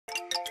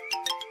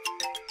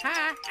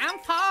Hi, I'm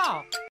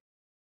Paul.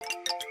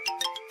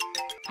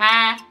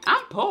 Hi,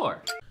 I'm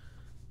poor.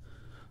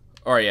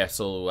 Alright, yeah,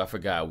 so I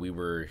forgot we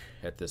were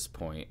at this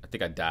point. I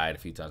think I died a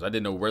few times. I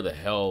didn't know where the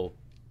hell,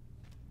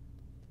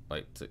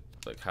 like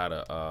how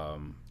to, I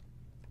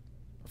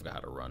forgot how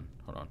to run.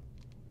 Hold on.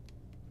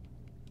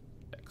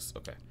 X,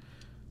 okay.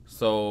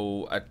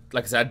 So,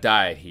 like I said, I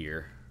died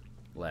here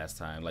last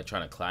time, like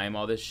trying to climb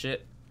all this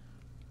shit.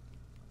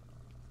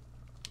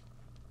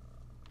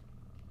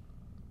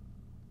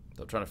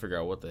 So I'm trying to figure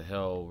out what the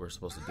hell we're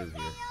supposed to do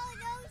here.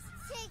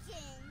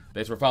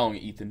 Thanks for following,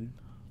 Ethan.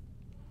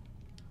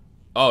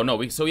 Oh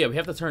no, so yeah, we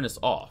have to turn this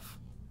off.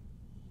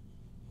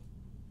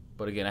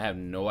 But again, I have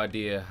no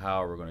idea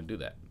how we're gonna do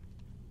that.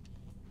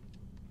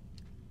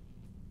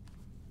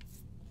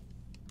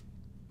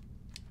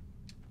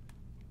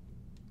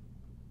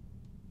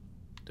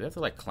 Do we have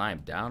to like climb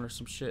down or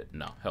some shit?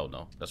 No, hell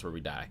no. That's where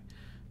we die.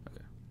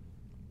 Okay.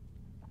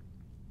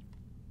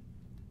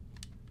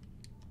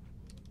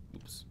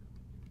 Oops.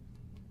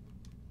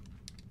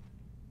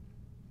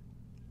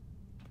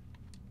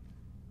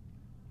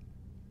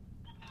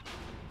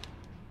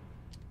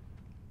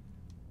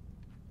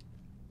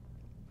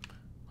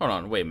 Hold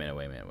on, wait a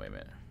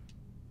minute.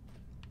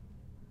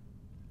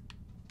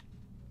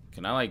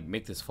 Can I like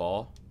make this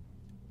fall?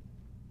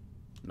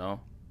 No?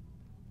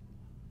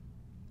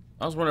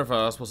 I was wondering if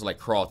I was supposed to like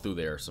crawl through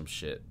there or some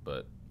shit,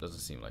 but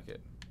doesn't seem like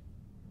it.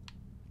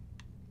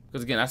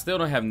 Because again, I still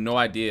don't have no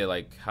idea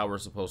like how we're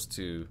supposed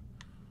to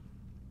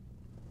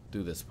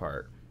do this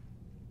part.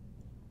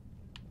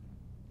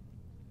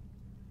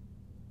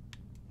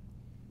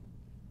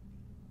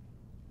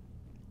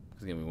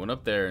 Because again, we went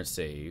up there and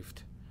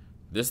saved.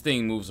 This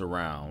thing moves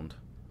around.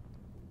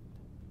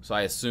 So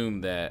I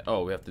assume that,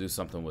 oh, we have to do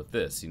something with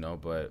this, you know,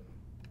 but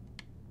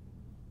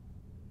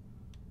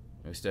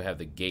we still have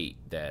the gate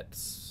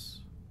that's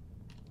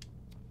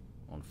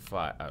on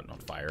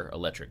fire,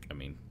 electric. I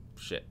mean,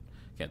 shit,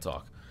 can't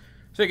talk.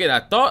 So again, I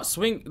thought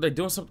swing, like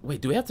doing something.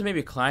 Wait, do we have to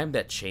maybe climb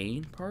that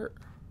chain part?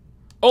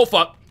 Oh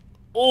fuck!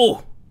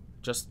 Oh,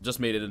 just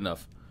made it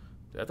enough.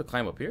 Do I have to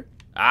climb up here?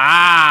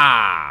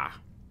 Ah!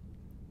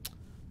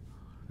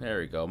 There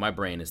we go. My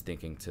brain is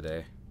thinking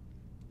today.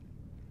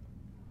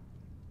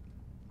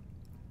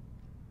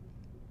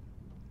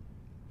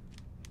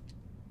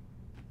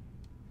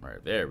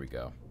 Alright, there we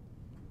go.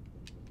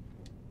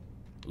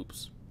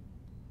 Oops.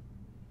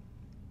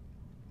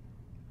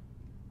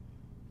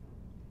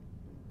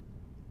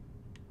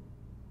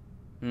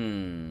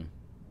 We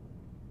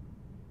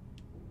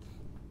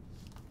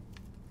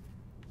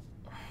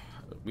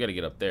gotta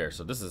get up there,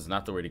 so this is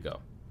not the way to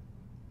go.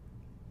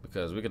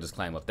 Because we could just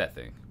climb up that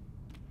thing.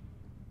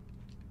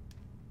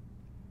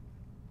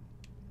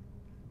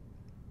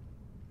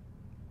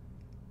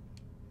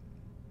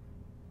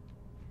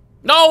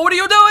 No, what are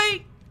you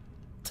doing?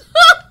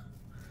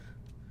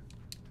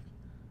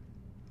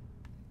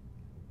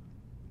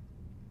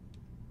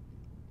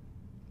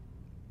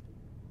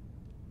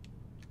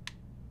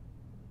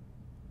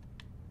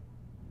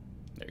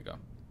 There you go.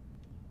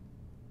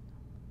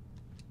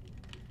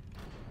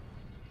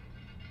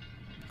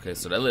 Okay,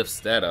 so that lifts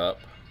that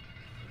up.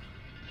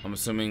 I'm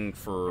assuming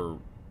for...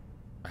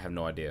 I have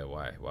no idea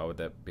why. Why would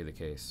that be the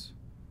case?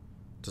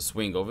 To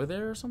swing over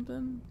there or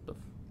something?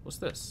 What's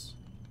this?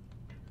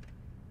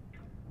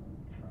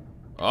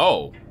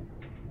 Oh.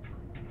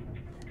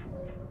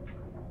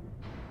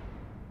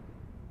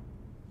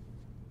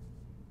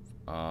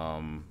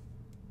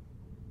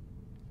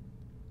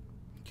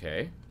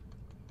 Okay.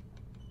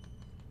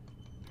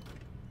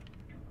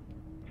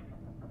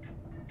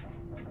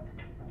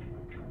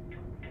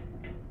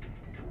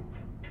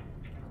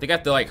 I think I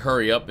have to like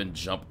hurry up and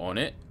jump on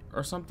it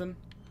or something.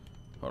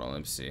 Hold on, let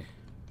me see.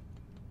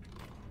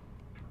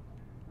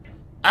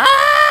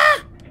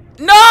 Ah!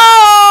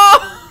 No!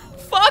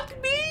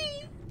 Fuck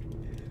me!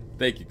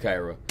 Thank you,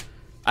 Kyra.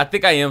 I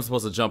think I am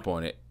supposed to jump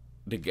on it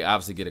to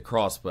obviously get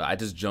across, but I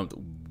just jumped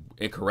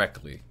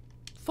incorrectly.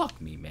 Fuck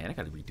me, man. I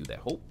gotta redo that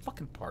whole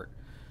fucking part.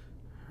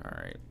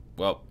 Alright.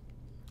 Well.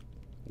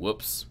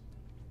 Whoops.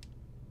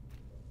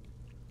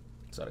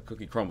 That's how the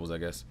cookie crumbles, I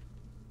guess.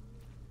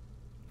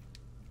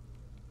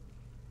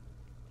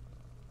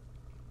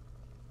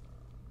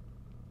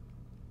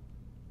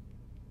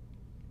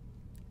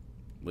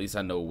 At least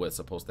I know what's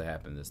supposed to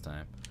happen this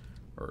time.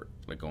 Or,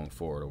 like, going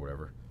forward or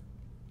whatever.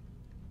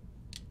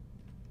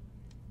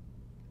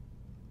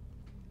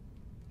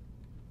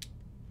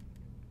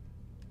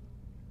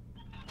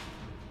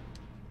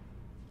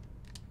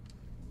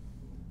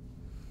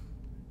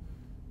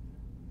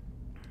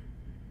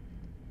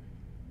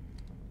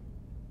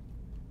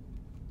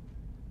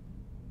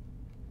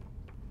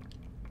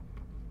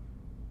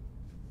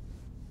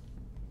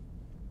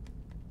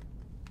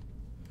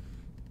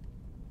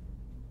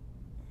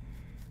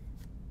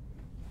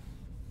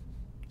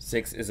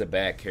 Six is a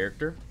bad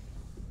character?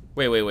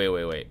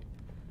 Wait.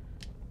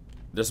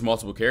 There's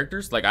multiple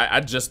characters? Like, I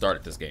just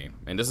started this game,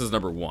 and this is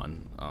number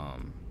 1.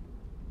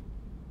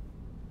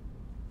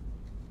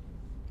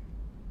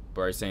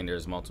 But are you saying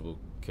there's multiple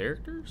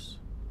characters?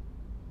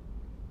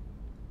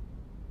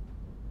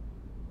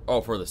 Oh,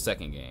 for the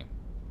second game.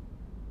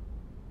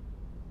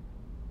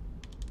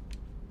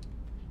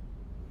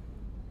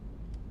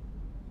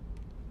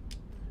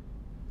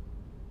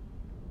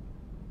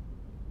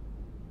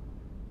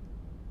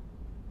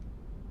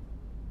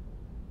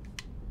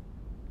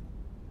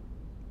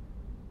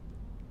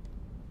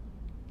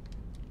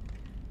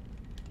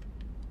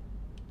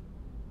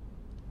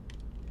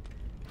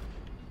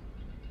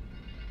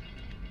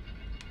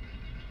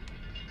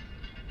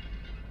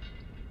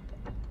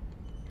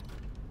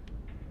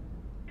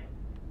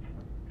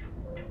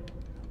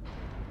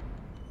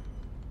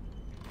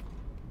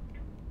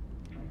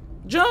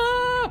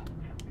 Jump!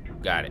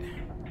 Got it.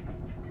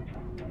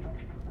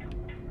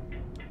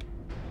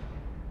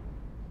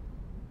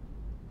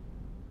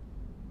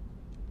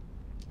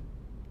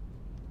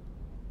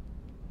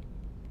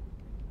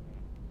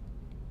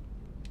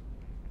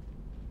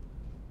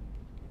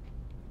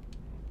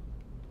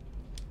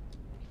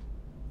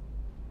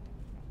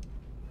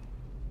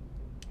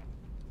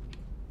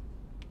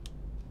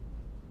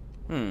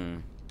 Hmm.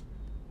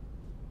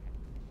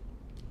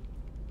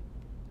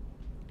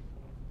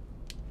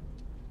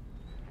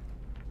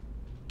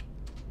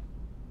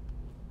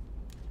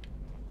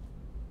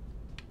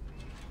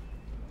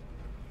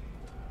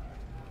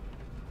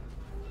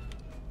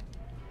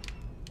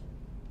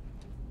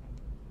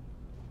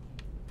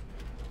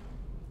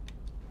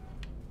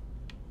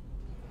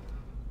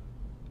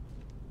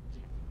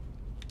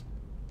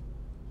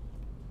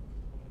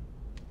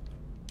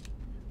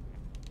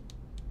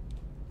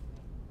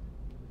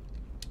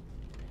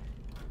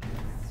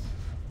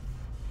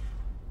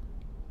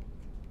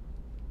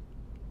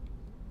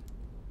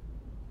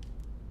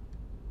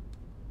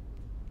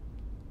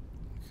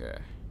 Okay.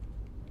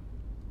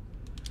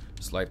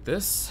 Just like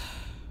this.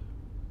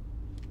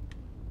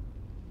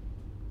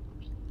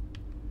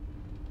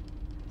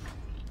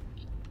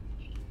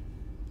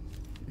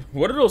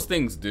 What do those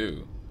things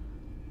do?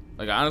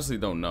 Like, I honestly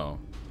don't know.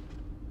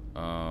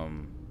 Do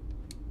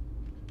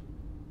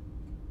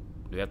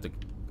we have to...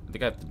 I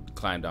think I have to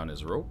climb down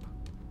this rope.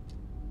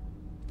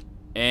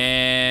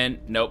 And...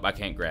 Nope, I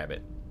can't grab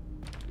it.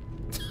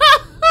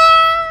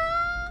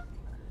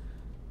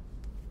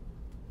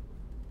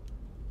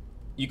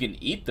 You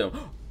can eat them.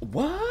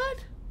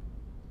 What?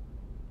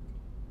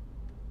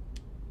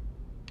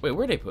 Wait,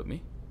 where'd they put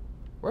me?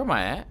 Where am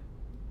I at?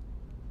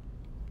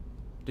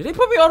 Did they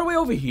put me all the way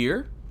over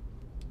here?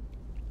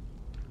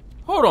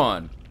 Hold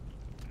on.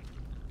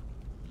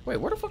 Wait,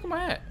 where the fuck am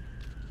I at?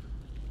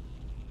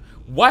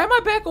 Why am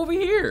I back over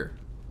here?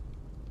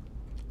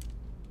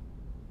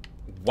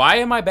 Why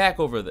am I back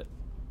over the...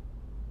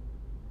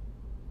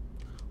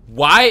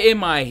 Why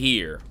am I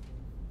here?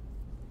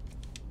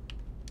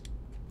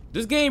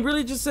 This game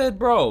really just said,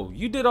 bro,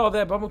 you did all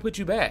that, but I'm gonna put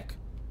you back.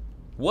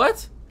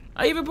 What?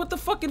 I even put the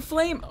fucking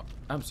flame... Oh,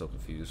 I'm so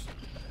confused.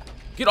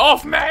 Get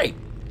off me!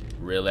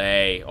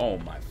 Really? Oh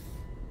my...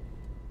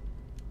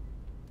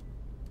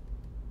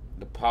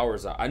 The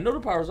power's out. I know the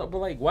power's out, but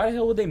like, why the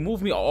hell would they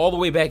move me all the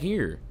way back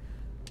here?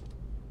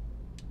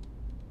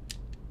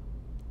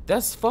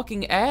 That's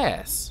fucking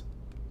ass.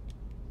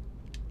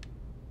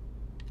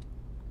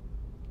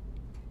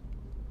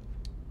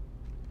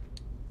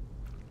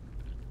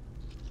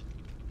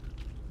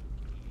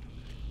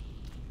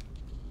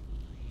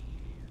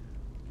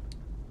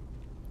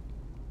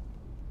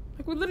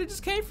 Like, we literally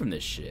just came from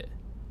this shit.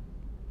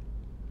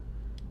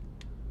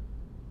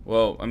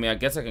 Well, I mean, I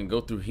guess I can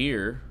go through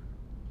here.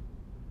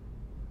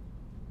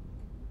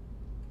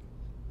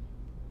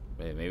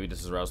 Wait, maybe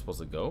this is where I was supposed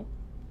to go?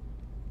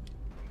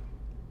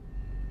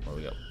 Where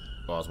we go?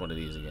 Oh, it's one of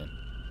these again.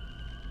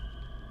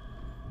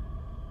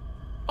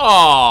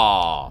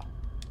 Aww!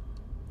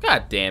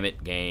 God damn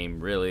it, game,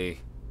 really?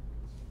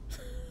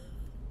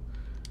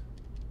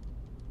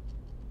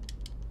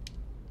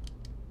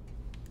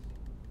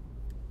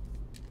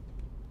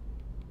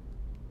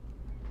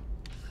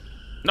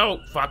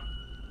 No, fuck.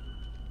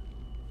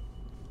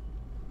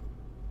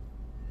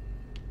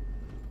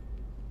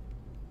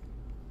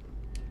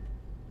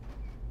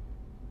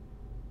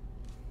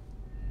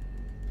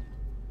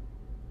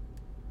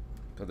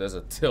 So there's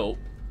a tilt.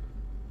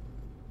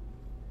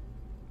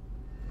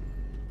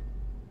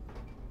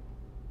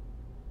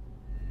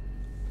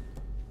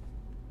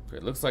 Okay,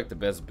 it looks like the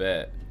best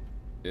bet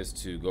is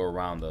to go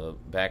around the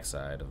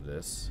backside of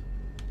this.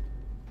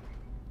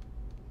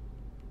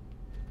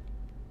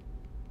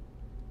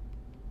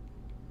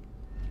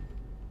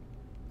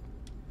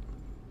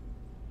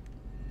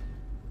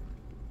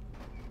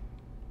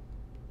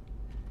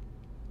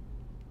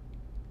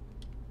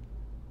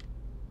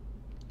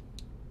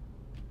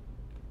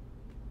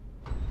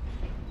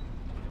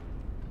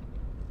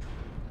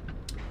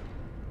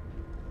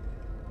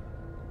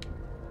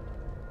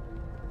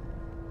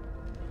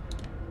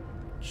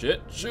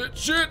 Shit, shit,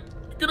 shit!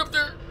 Get up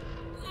there!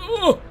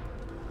 Oh!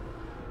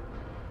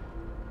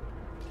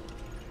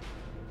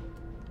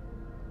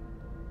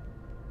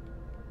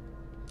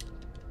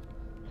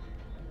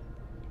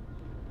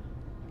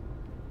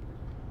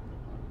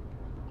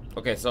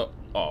 Okay, so...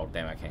 Oh,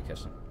 damn, I can't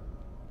catch them.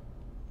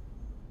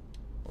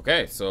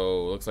 Okay,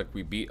 so looks like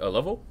we beat a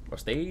level or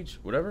stage,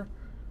 whatever.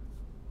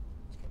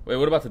 Wait,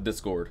 what about the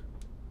Discord?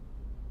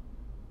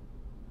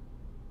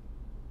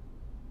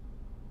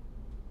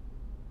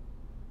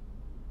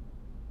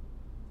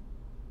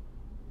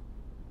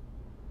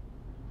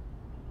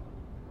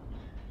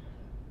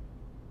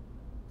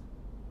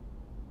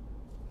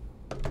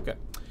 Okay.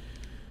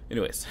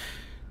 Anyways,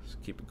 let's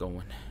keep it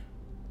going.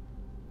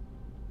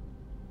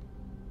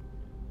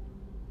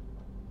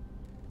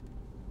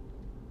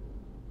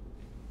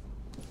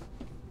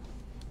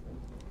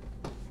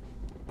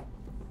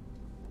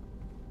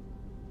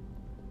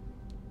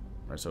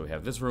 Alright, so we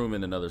have this room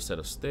and another set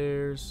of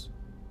stairs.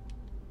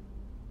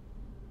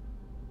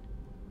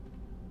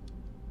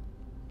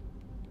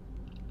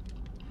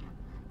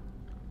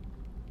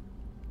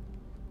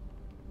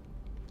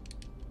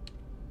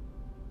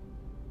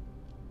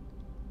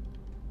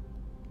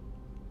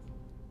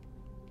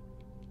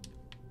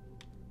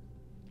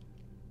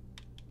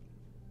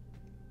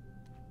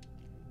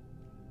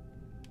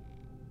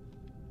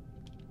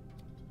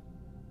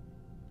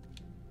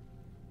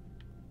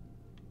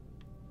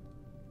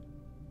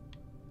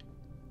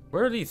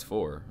 Where are these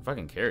for? If I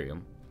can carry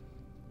them.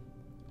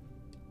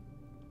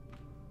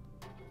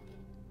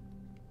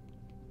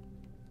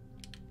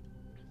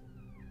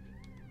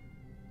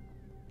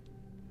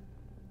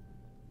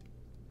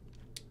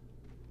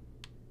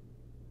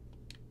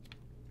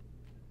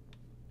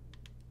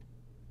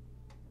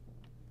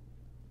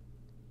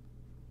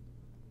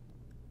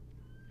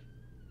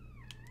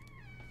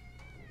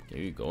 Can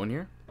you go in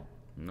here?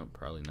 No,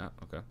 probably not.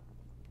 Okay.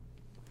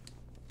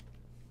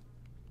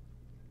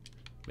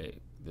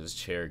 Wait, does this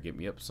chair get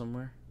me up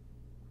somewhere?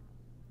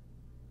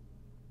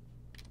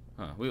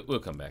 Huh, we'll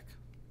come back.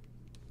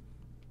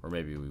 Or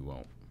maybe we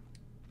won't.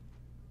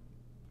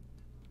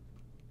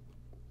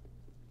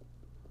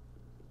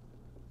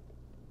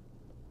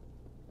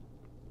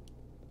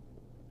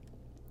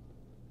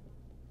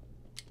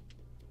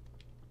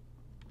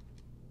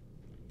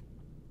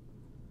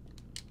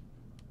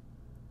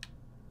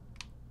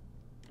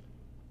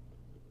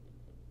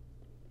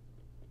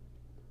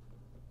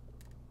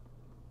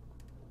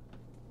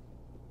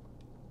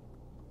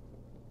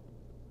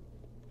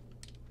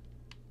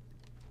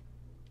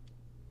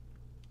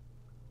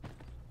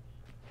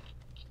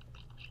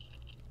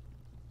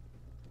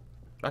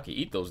 If I can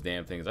eat those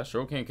damn things, I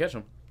sure can't catch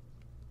them.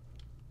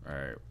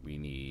 Alright, we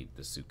need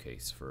the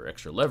suitcase for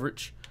extra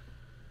leverage.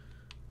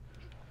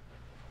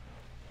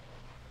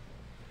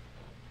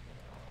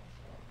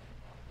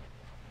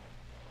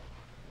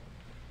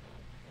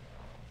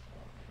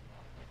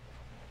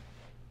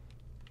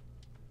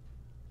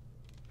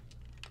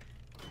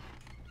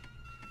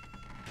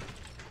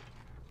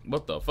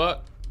 What the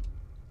fuck?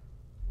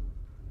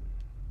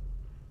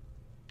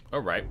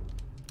 Alright.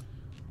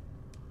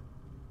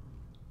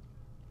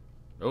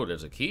 Oh,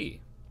 there's a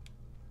key.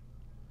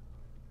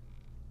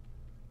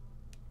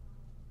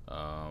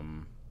 Oh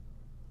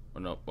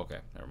no, okay,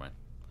 never mind.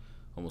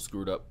 Almost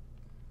screwed up.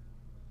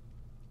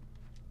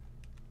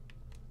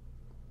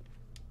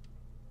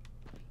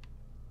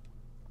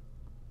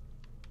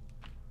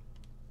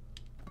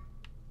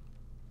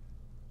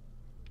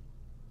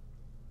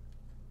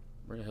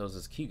 Where the hell does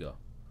this key go?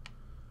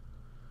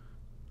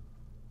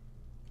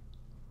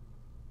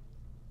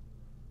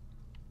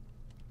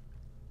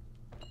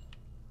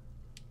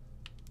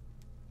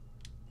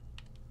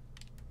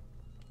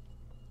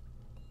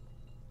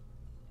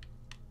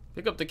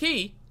 Pick up the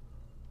key.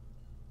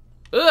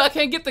 Ugh, I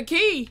can't get the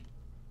key.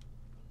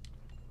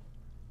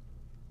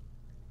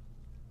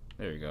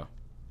 There you go.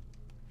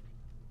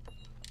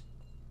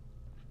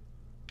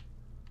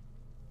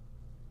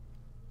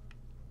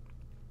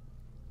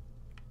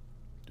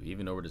 Do we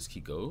even know where this key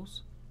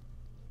goes?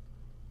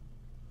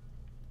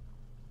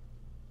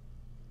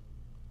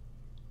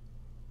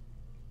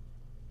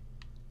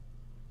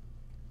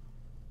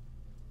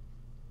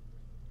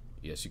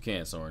 Yes, you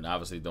can, Soren.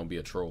 Obviously, don't be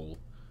a troll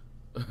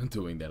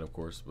doing that, of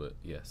course, but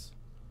yes.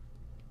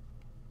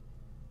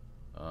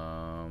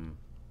 The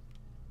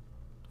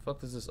fuck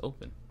does this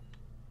open?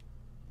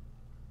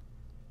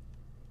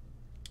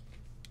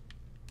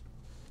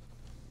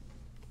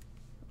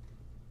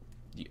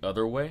 The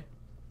other way?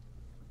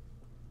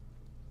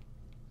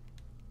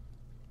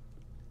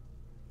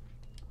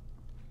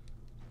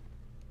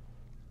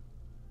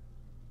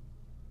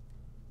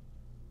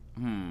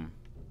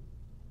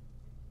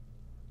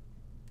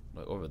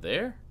 Like over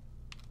there?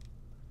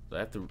 Do I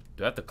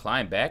have to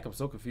climb back? I'm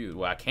so confused.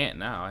 Well, I can't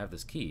now. I have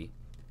this key.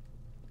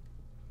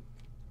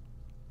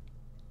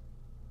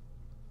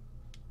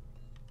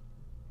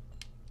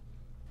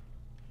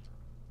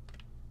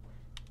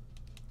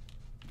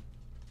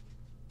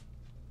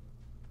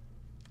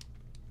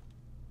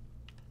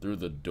 Through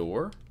the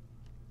door?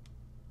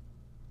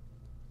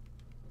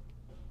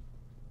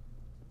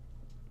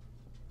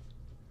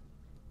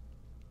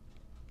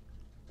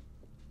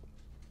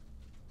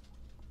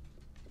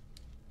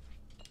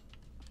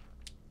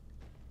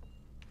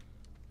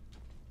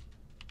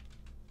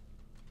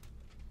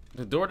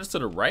 The door just to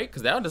the right?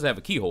 Because that one doesn't have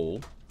a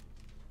keyhole.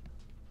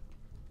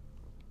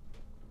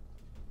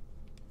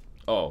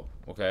 Oh,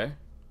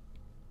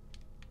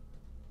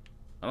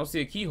 I don't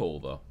see a keyhole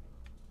though.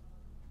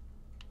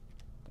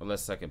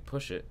 Unless I can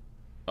push it.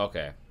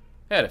 Okay.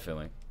 Had a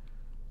feeling.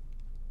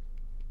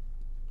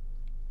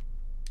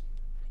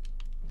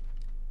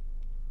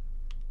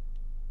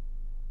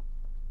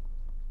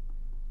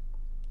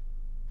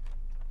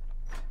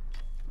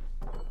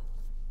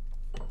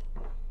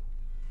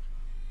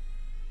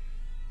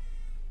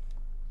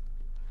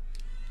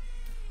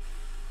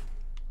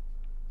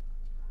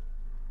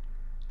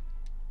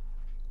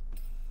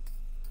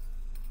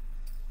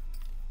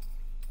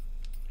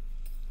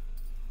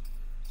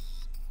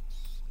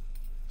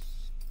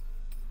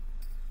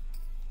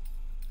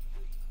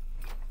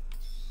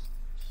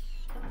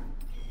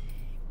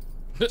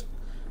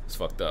 It's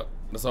fucked up.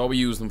 That's all we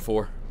use them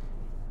for.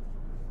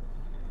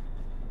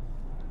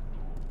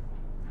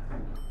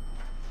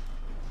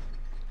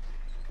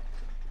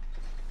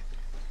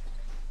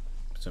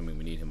 Assuming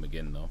we need him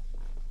again, though.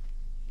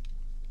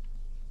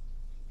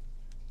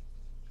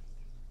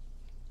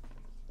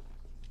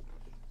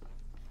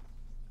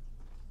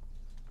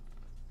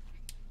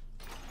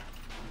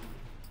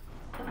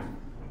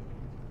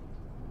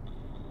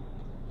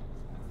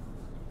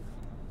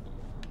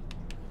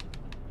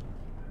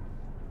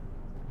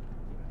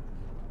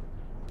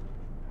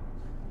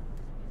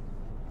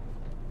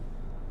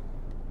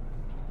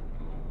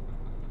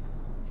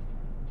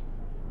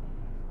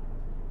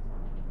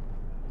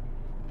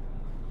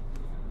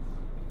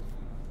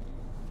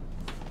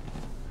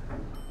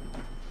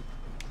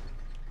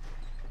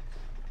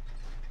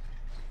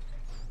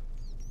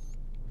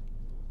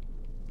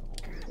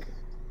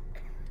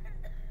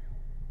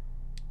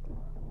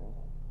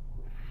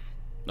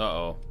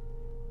 Uh-oh.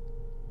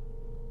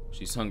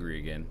 She's hungry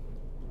again.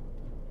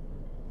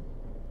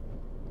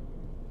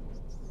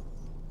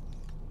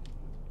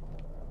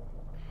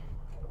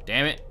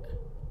 Damn it.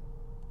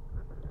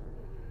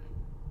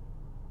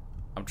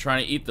 I'm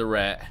trying to eat the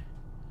rat.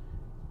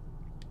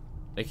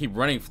 They keep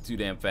running too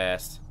damn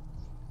fast.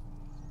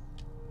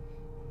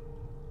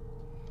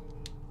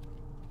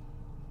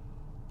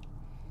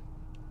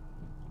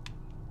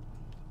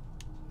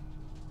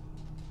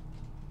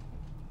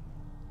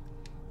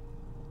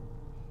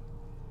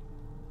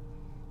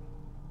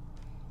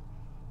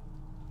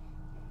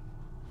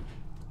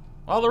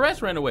 All the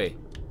rats ran away.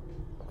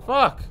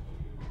 Fuck.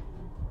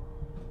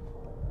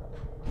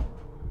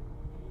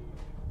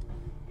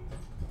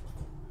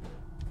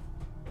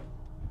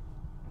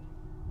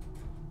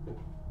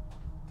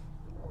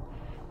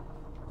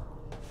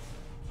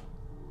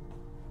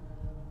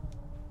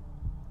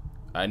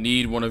 I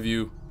need one of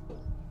you.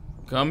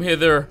 Come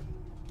hither.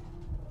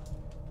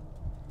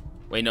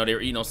 Wait, no, they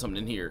were eating on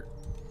something in here.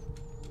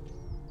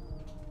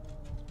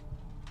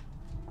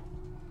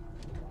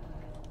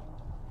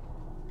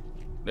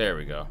 There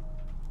we go.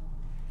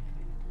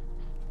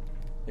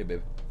 Hey,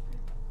 baby.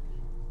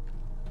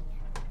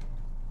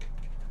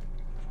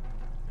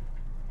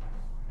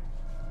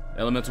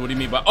 Elemental, what do you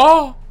mean by...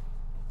 Oh!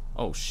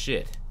 Oh,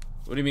 shit.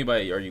 What do you mean by...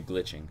 Are you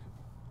glitching?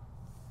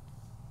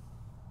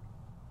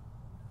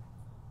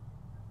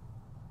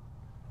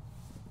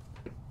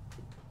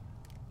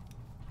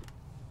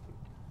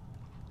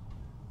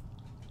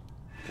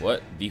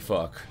 What the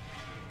fuck?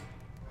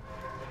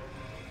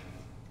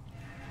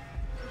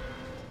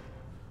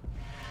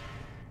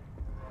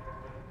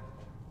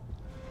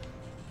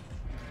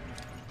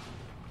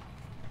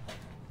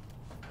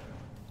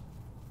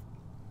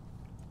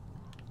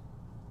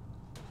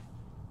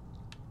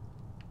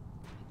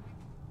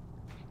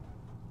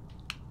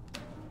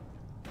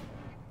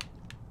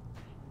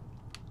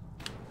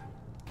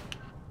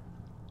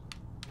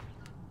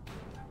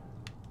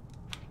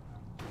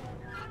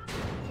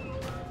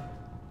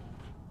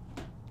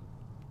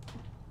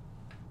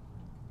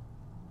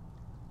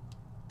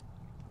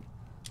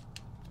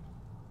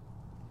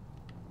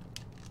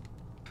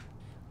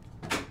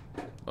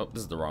 Oh,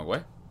 this is the wrong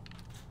way.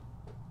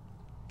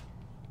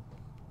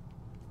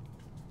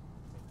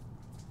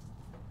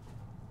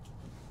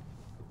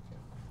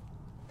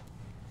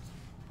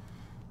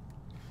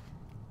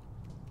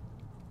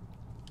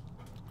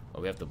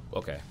 Oh, we have to...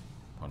 Okay.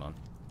 Hold on.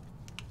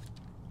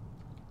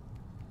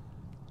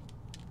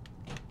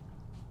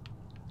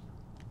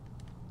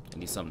 I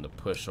need something to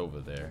push over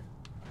there.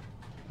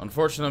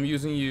 Unfortunately, I'm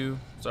using you.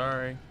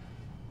 Sorry.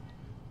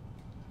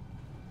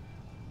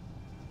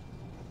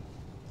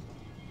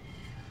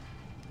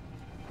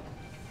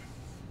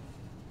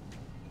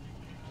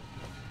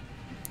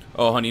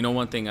 Oh, honey, you know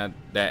one thing I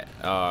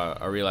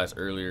realized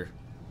earlier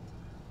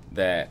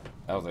that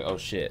I was like, oh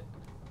shit.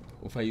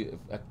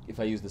 If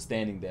I use the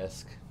standing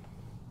desk,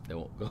 they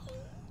won't go.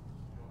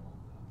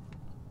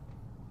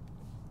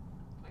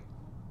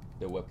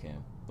 Their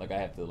webcam. Like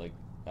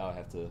I'll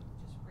have to.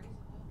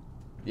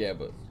 Yeah,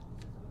 but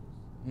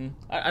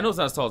I know it's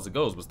not as tall as it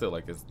goes, but still,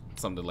 like it's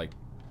something like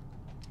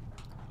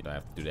you know I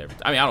have to do that every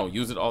time. I mean, I don't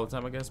use it all the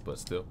time, I guess, but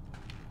still.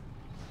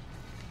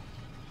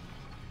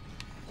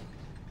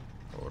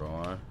 Hold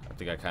on. I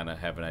think I kind of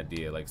have an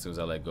idea. Like, as soon as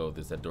I let go of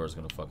this, that door's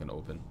gonna fucking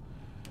open.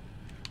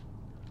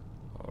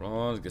 Hold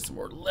on. Let's get some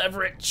more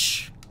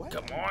leverage.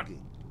 Come on.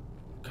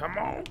 Come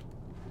on.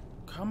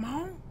 Come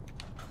on.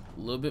 A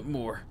little bit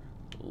more.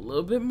 A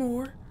little bit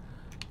more.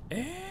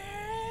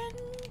 And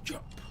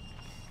jump.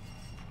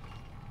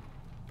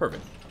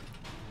 Perfect.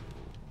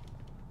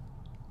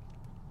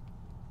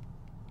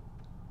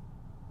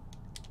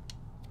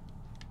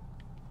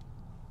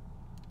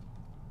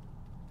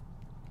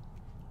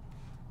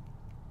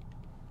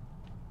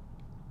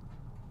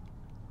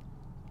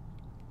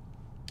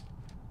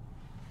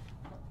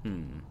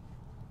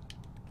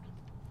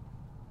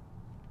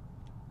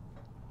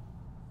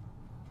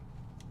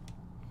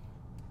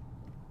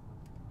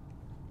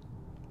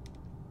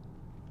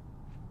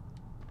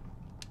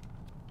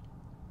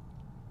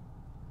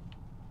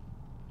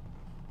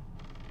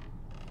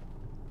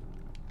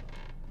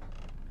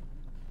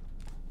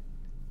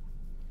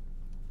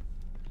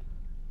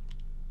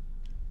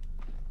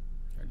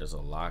 There's a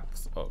lock.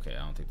 Okay, I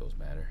don't think those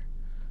matter.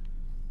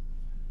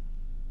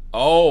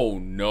 Oh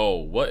no,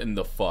 what in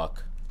the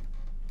fuck?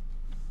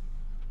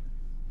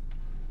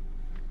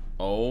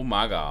 Oh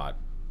my god.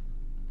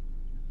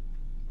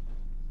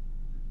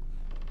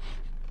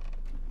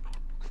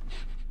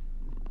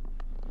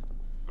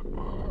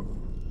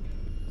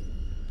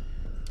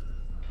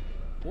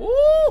 Woo!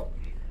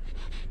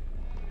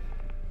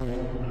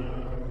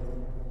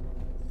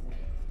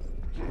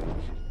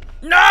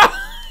 No!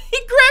 He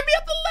grabbed me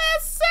at the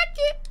last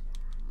second!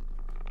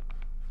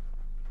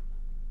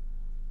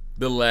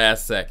 The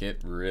last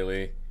second,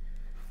 really?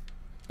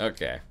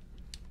 Okay.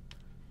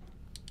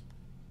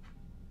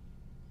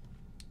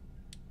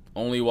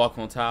 Only walk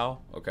on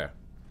tile? Okay.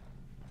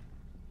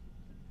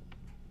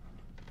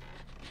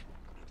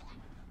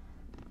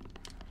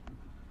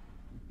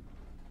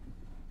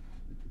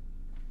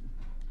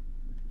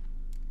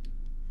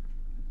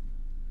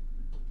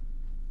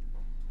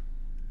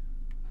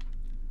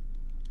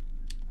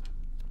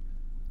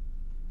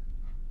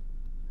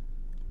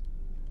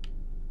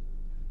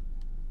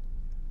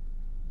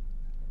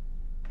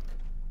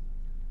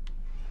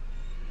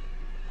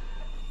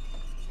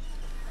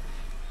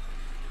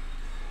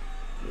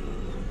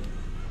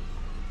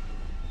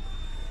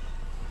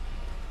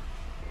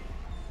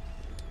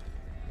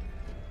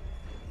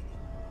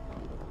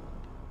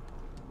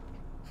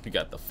 We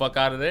got the fuck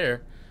out of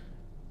there.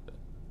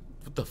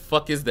 What the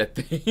fuck is that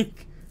thing?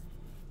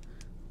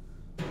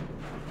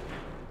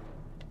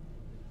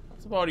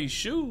 What's about these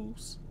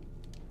shoes?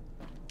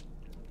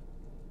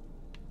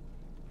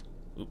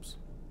 Oops.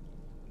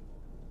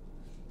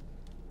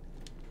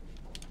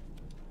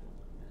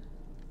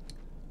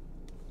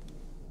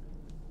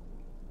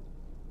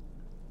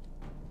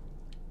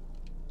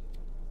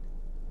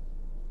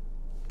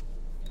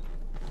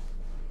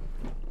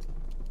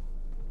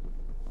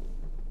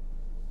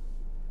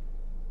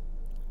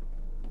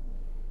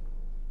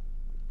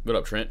 What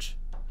up, Trench?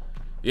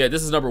 Yeah,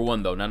 this is number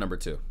 1 though, not number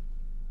 2.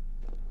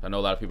 I know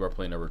a lot of people are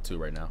playing number 2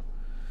 right now,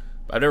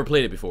 but I've never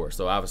played it before,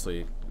 so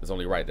obviously it's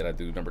only right that I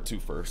do number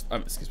 2 first.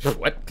 Excuse me,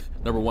 what?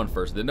 Number 1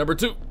 first, then number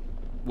 2.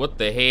 What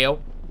the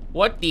hell?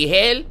 What the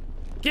hell?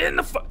 Get in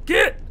the fuck!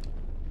 Get!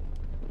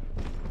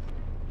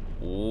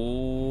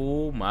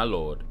 Oh my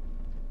lord!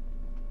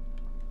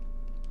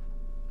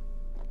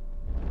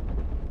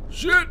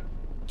 Shit!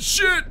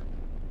 Shit!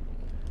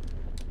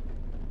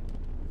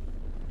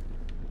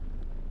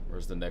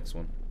 Where's the next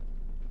one?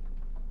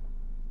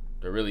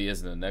 There really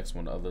isn't a next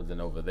one other than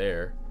over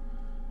there.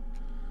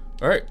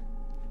 Alright.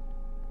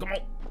 Come on.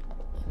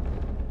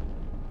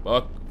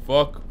 Fuck,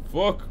 fuck,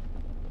 fuck.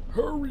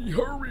 Hurry,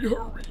 hurry,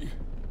 hurry.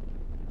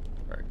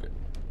 Alright, good.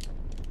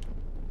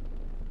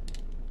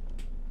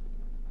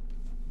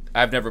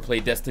 I've never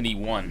played Destiny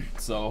 1,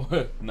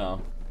 so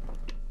no.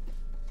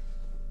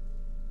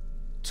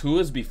 2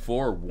 is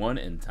before 1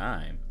 in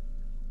time.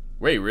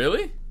 Wait,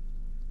 really?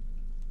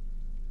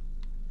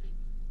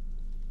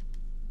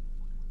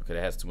 Okay,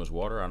 that has too much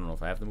water. I don't know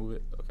if I have to move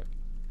it. Okay.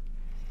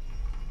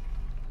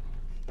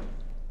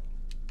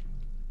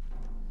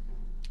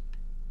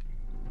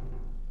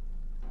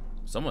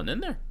 Someone in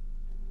there?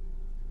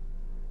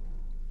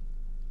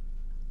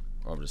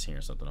 Or I'm just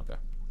hearing something. Okay.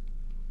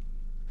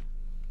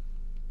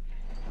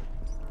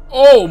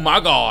 Oh my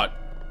god!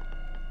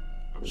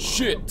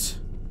 Shit!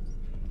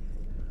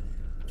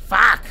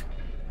 Fuck!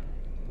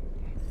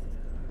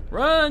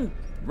 Run!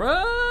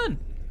 Run!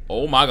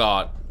 Oh my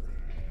god.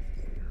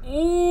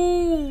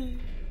 Ooh!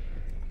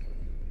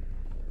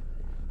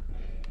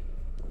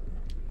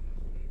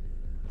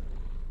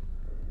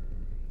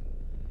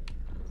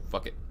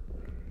 Fuck it.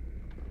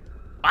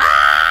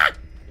 Ah!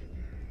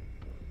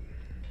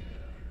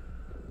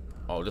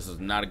 Oh, this is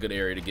not a good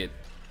area to get.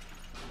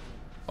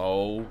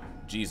 Oh,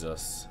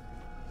 Jesus.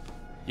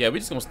 Yeah, we're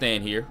just gonna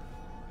stand here.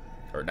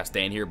 Or not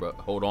stand here, but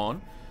hold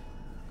on.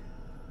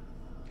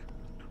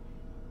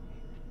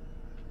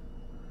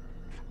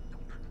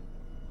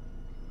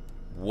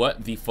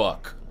 What the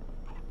fuck?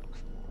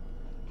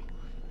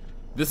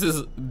 This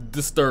is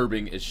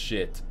disturbing as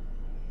shit.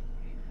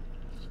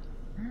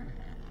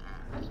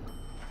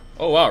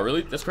 Oh wow,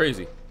 really? That's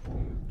crazy.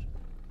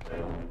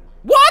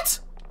 What?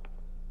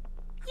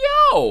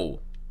 Yo!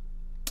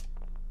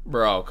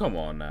 Bro, come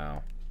on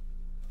now.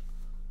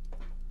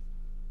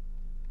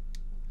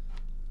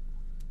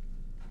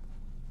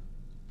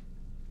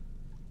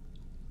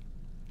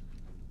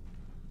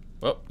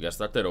 Well, we gotta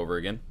start that over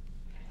again.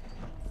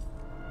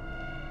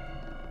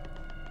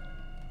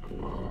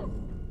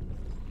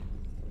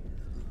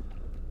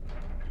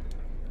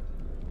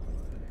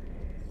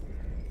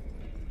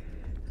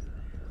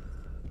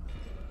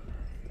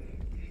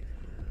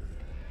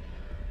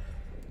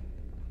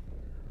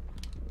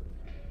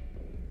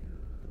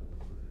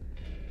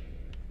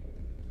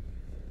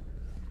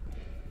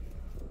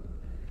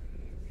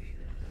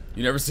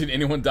 You never seen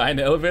anyone die in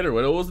the elevator?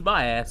 Well, it was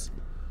my ass.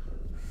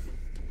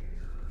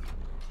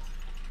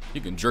 He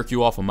can jerk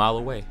you off a mile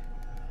away.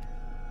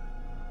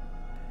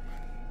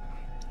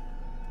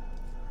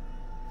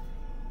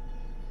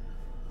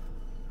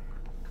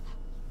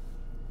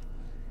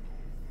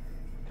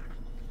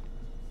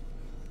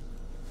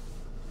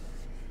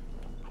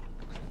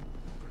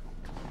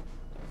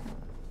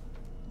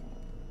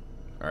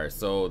 Alright,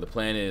 so the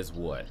plan is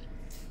what?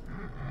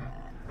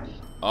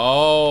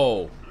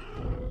 Oh!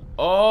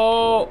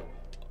 Oh!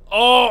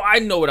 Oh! I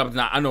know what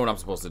I'm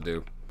supposed to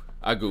do.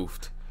 I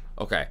goofed.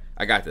 Okay,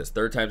 I got this.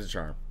 Third time's a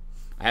charm.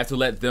 I have to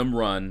let them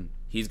run.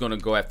 He's gonna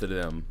go after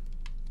them.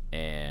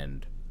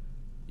 And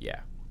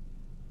yeah.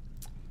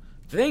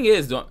 The thing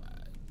is,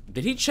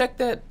 did he check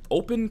that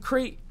open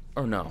crate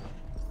or no?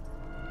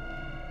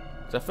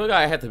 Cause I feel like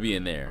I had to be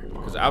in there.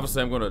 Cause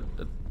obviously I'm gonna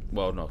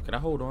well no, can I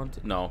hold on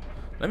to no.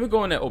 Let me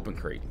go in that open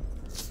crate.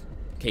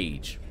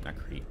 Cage, not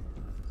crate.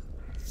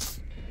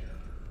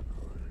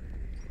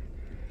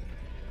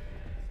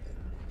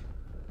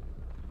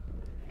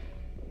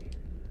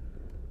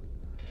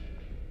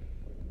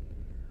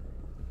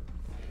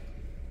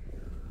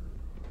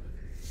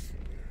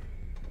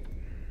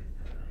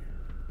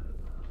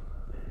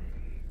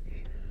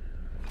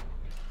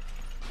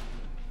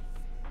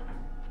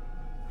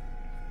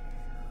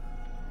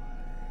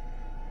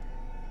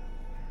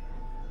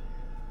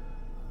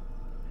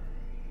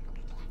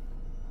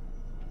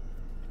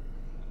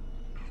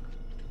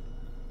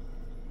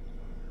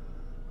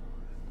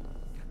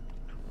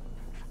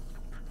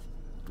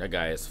 That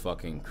guy is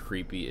fucking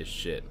creepy as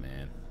shit,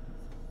 man.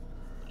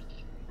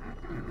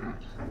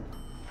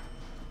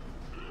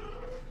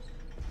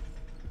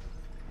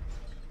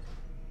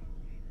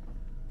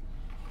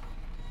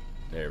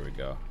 There we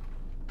go.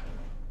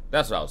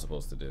 That's what I was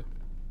supposed to do.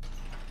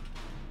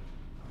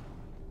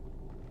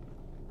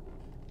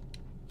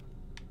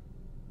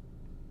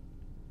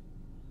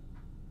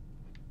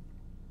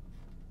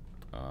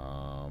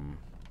 I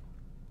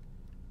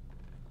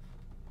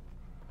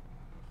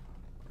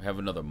have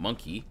another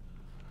monkey.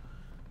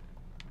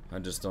 I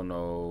just don't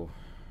know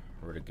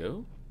where to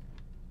go.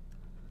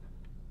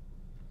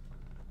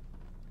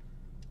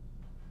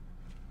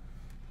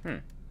 I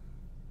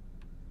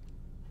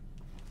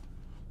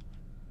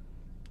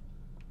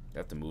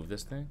have to move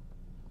this thing?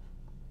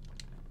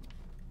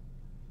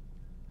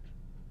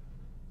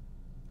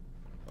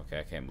 Okay,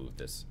 I can't move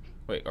this.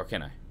 Wait, or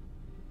can I?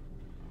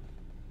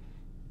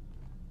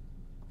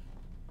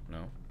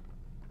 No.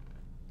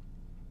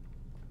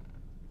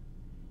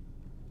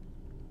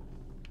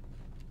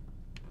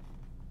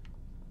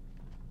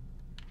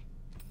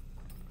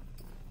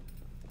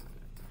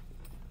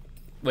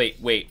 Wait.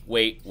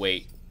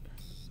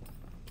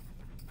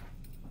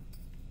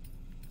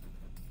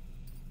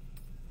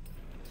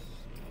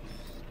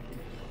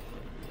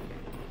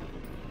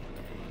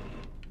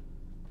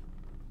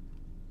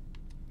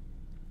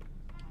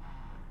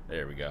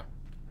 There we go.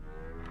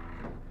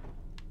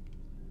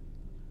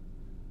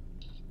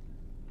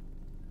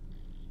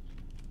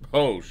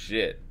 Oh,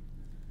 shit.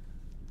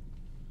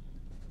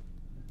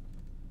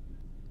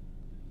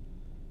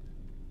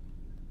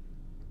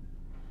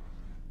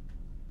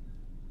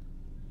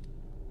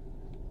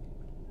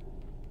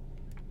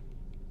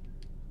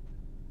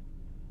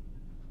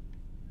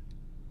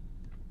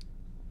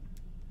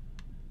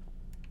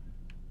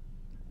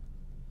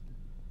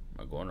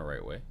 Am I going the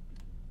right way?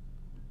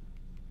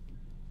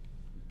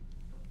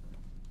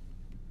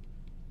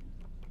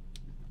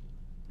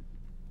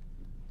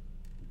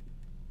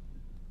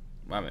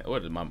 My man,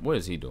 what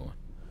is he doing?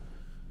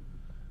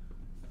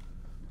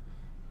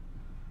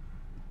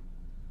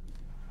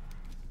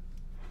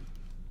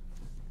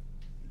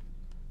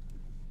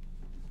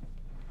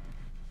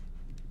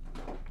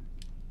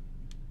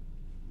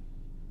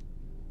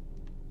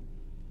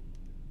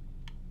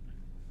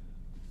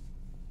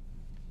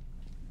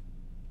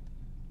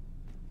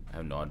 I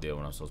have no idea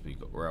where I'm supposed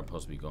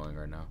to be going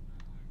right now.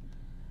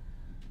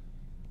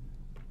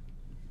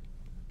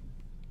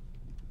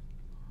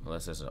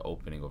 Unless there's an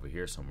opening over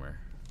here somewhere.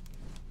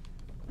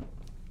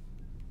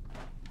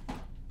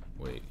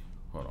 Wait,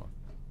 hold on.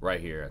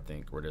 Right here, I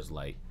think, where there's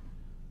light.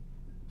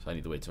 So I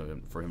need to wait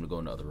for him to go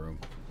in the other room.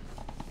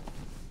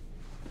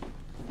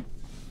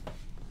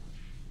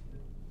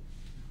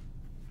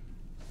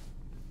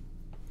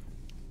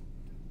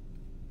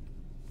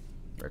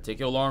 Alright, take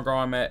your long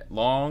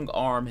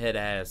arm head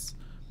ass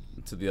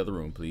to the other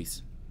room,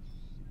 please.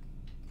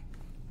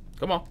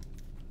 Come on.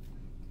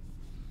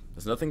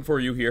 There's nothing for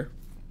you here.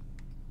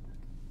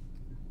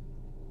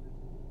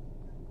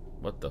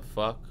 What the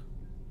fuck?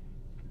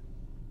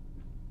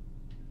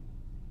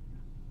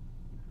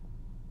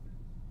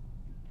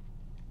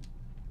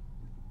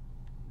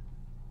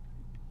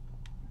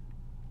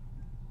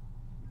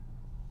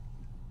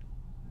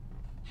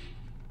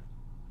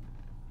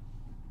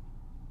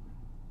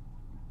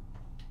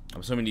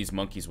 I'm assuming these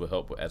monkeys will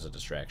help as a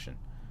distraction.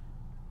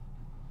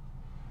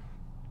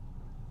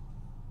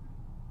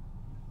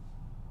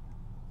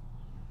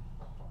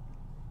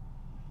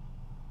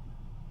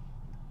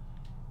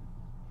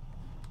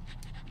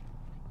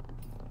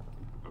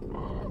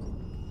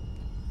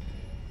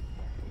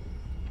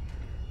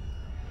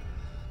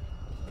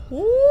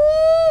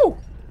 Woo!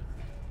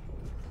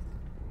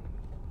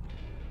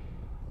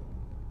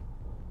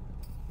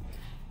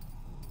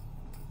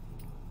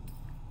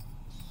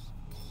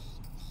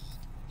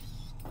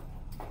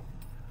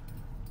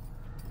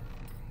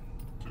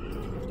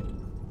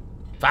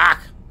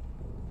 Fuck!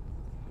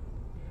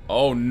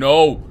 Oh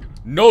no!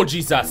 No,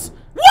 Jesus!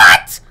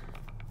 What?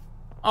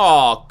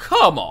 Oh,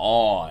 come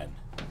on!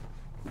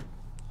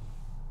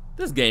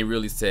 This game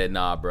really said,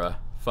 nah, bruh.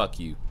 Fuck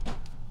you.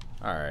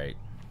 Alright.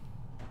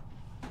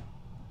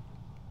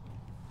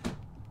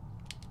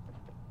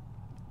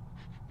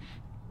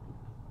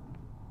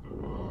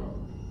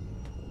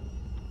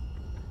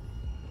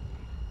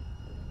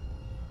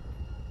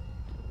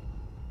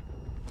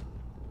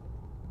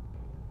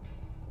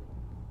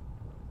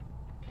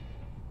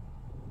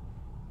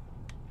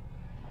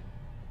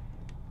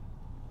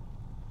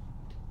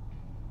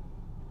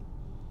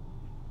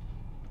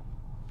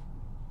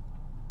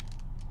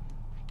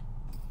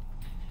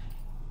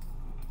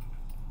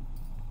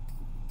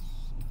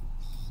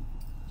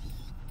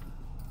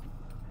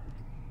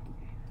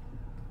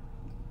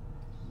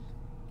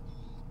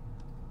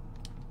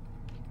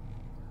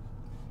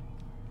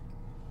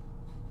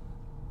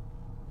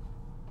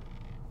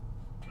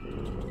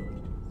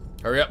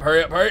 Hurry up,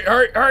 hurry up, hurry,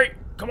 hurry, hurry!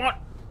 Come on!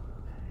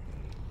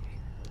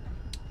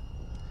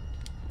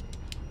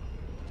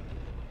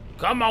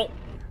 Come on!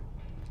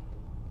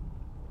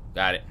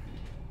 Got it.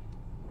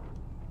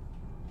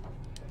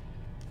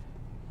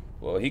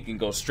 Well, he can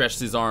go stretch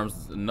his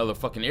arms in another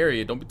fucking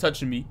area. Don't be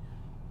touching me.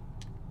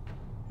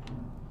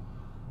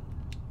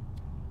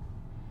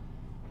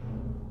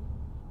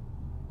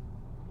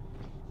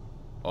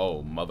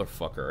 Oh,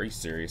 motherfucker. Are you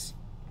serious?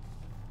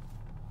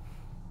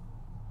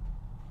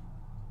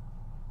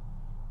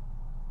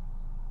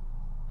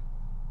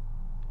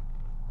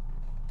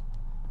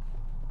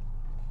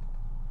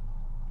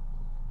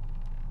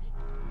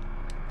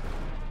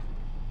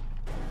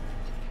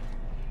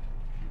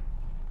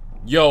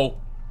 Yo.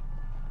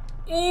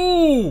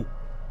 Ooh.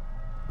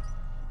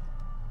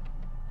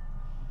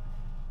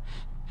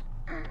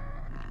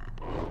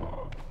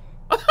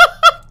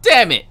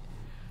 Damn it.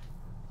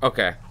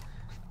 Okay.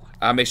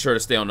 I'll make sure to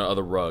stay on the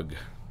other rug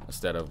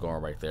instead of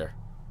going right there.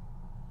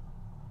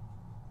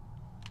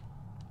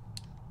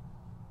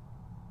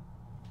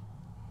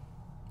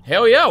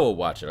 Hell yeah, we'll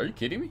watch it. Are you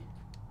kidding me?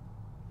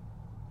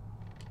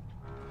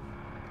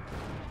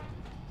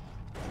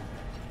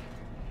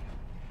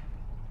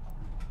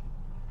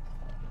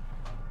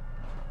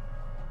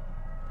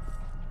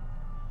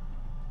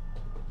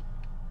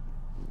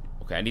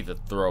 Okay, I need to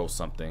throw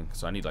something,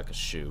 so I need like a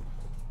shoe.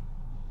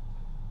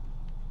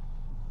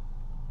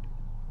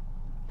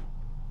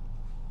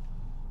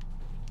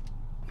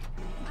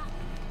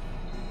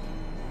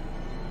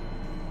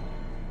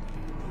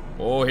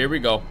 Oh, here we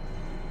go.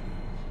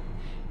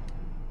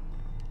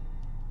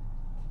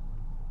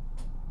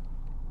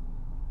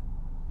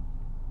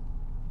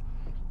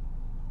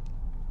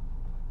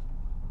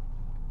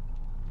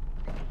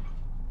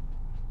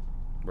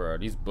 Bruh,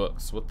 these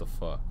books, what the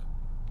fuck?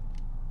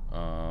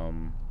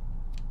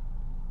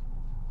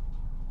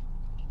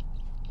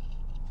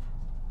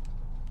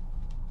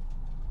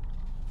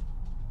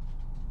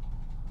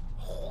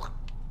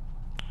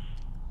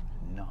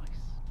 Nice.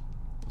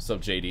 What's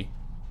up, JD?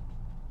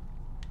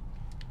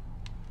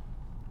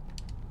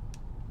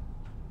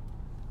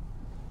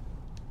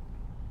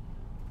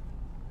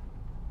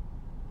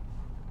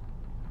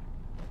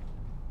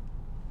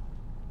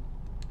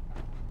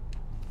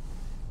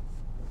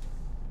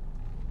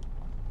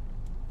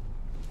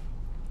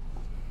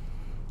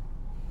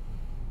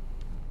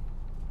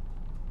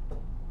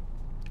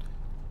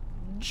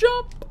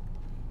 Jump!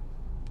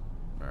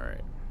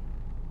 Alright.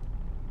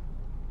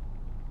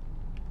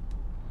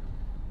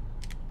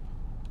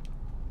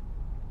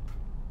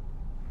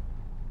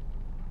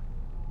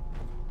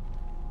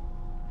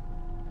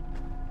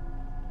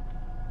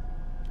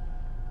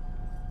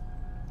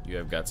 You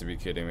have got to be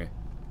kidding me.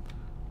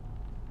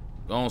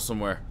 Going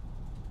somewhere.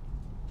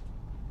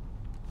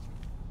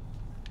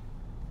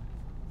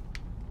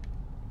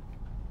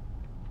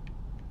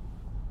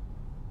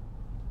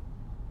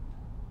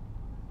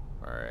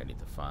 Alright, I need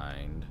to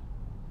find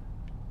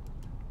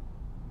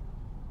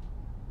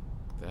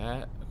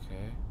that.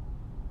 Okay.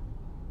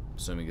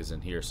 Assuming it's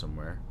in here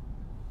somewhere.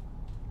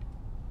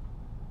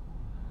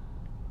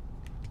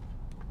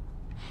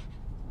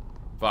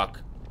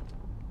 Fuck.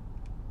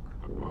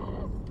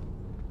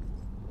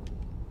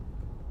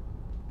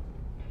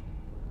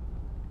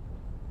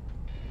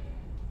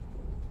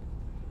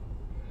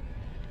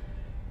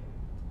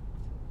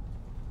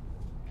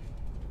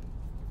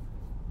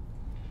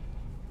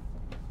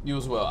 You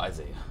as well,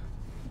 Isaiah.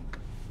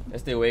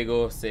 Este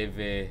juego se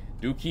ve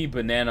Dookie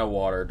banana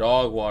water,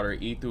 dog water,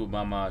 Itu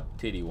mama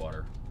titty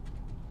water.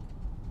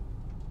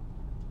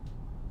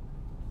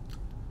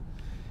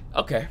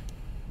 Okay.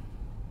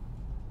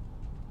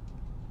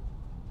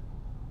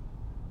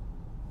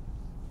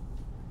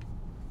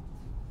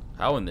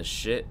 How in the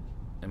shit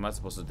am I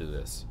supposed to do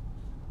this?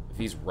 If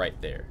he's right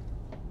there.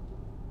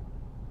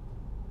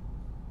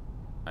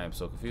 I am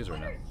so confused right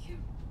now. What are you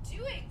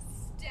doing,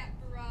 step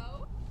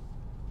bro?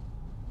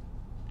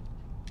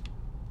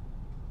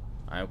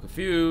 I am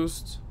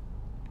confused.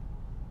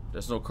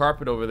 There's no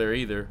carpet over there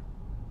either.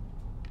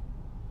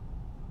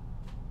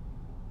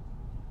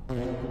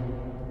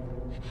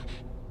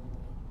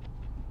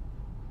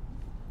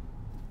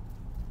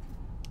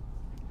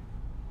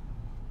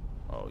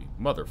 Oh, you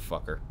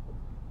motherfucker.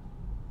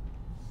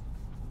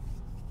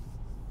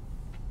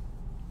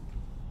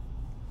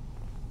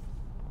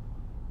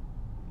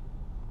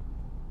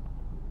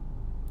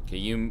 Can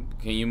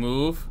you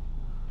move?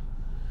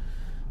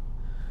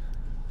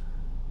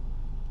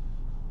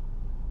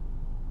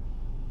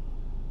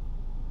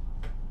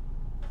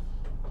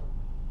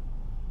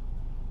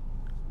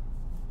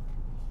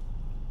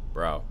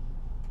 Bro.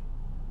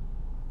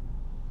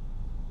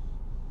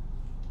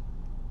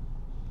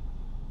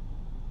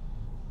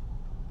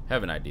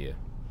 Have an idea.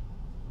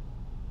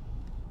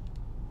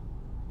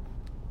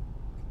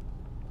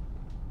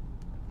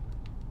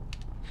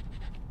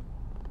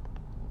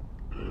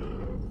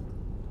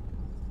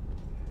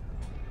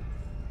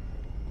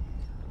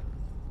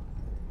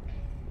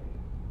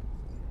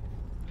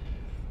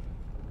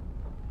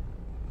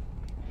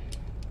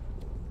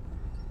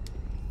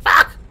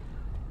 Fuck!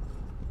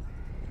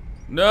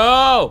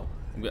 No!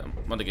 I'm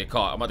about to get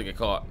caught. I'm about to get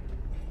caught.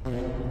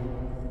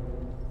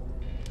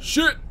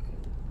 Shit!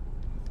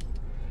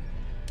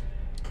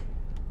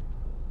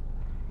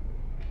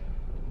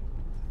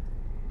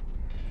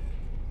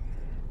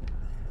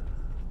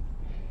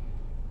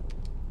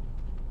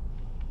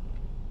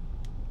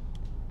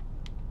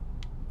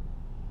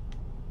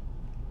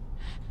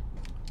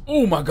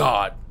 Oh my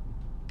god!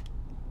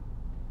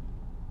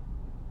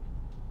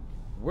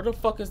 Where the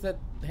fuck is that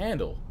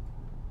handle?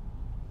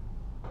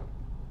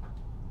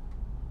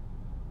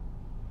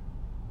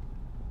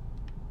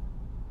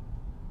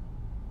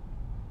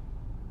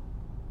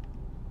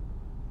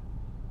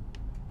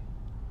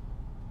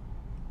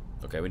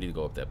 Okay, we need to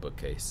go up that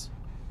bookcase.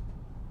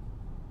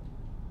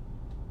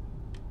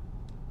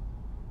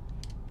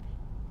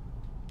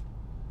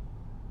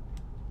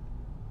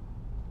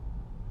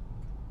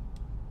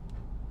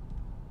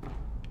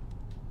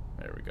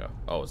 There we go.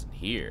 Oh, it's in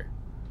here.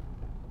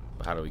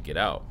 But how do we get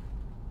out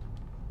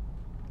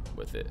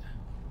with it?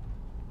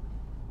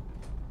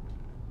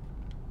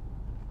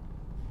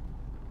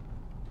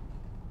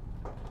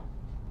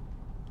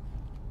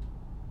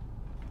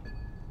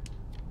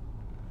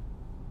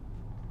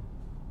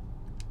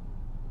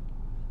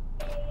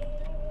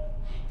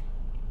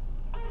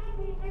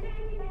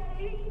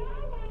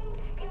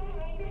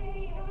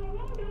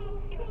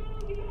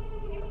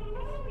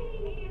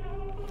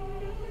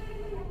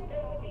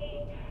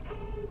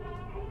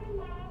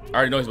 I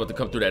already know he's about to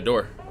come through that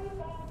door.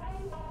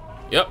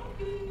 Yep.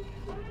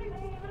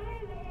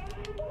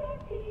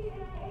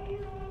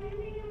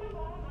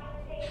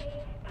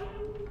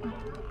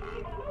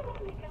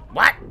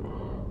 What?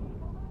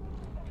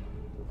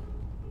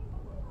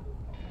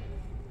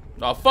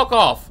 Oh, fuck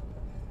off.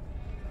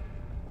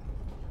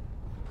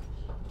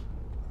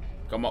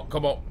 Come on,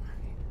 come on.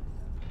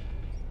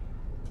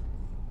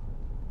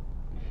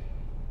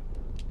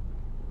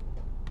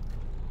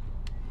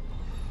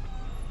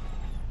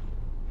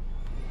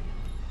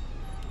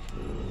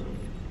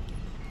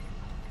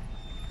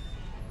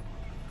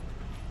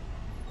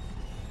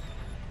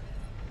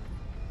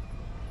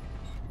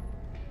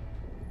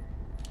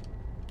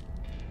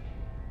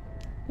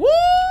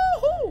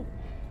 Woohoo!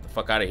 The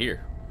fuck out of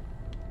here.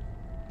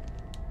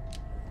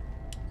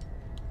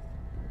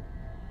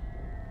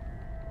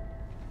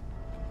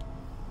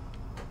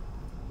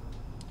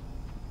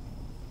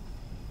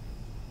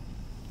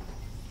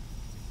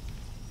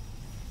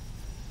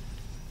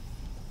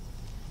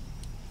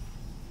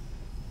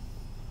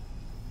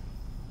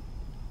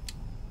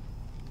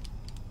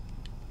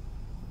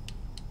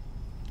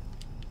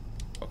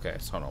 Okay,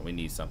 so hold on, we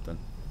need something.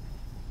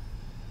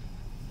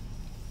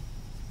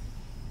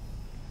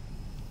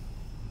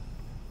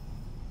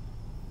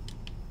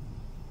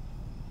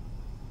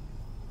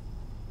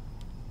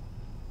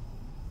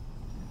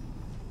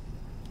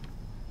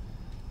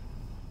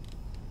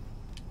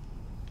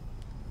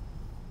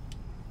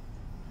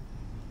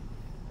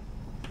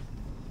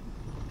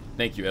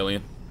 Thank you,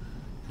 Alien.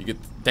 You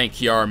could thank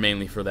Kiara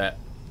mainly for that.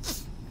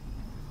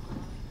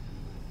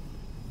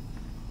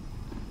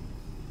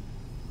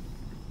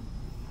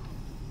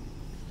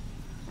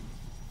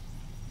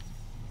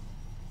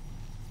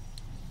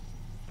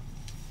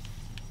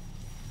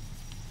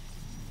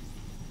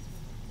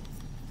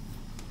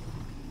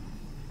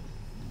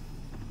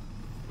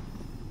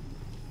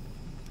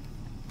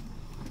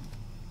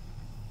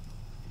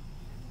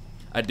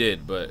 I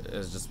did, but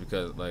it's just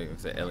because, like I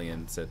said,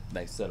 Alien said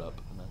nice setup,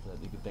 and I said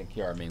you could thank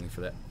Kiara mainly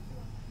for that.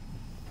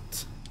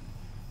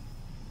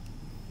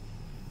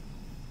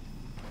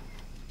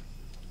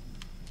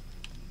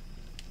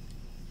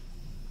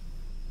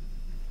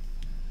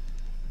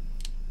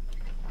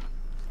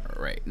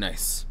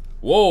 Nice.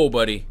 Whoa,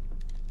 buddy.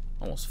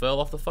 Almost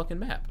fell off the fucking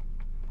map.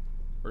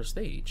 Or the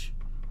stage.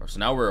 So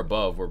now we're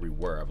above where we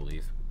were, I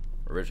believe.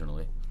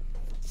 Originally.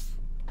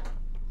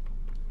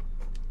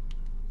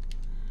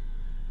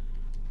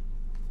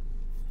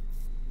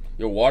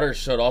 Your water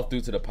shut off due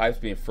to the pipes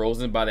being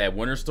frozen by that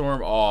winter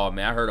storm. Oh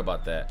man, I heard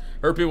about that.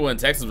 Heard people in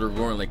Texas were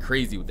going like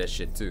crazy with that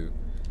shit too.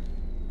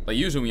 Like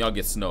usually when y'all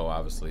get snow,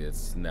 obviously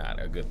it's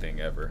not a good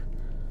thing ever.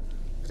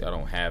 Y'all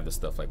don't have the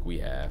stuff like we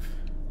have.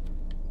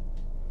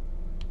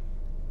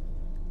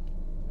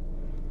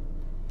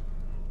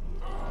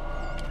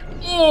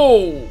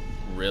 Oh,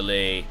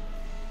 really?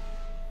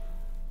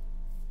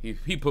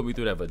 He put me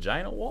through that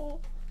vagina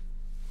wall?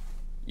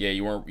 Yeah,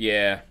 you weren't.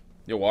 Yeah,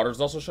 your water's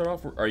also shut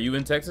off. Are you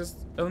in Texas,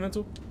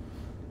 Elemental?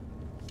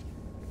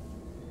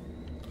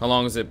 How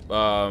long is it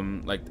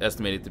like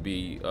estimated to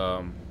be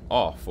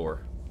off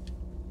for?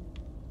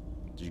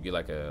 Did you get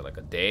like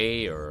a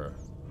day or?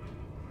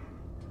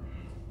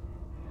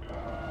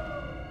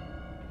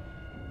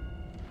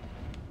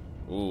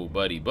 Ooh,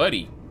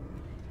 buddy.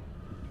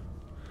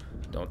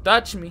 Don't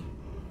touch me.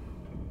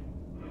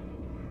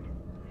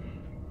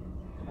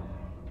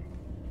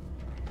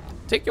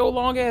 Take your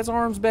long ass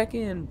arms back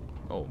in.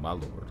 Oh my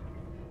lord.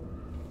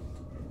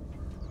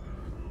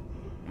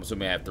 I'm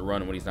assuming I have to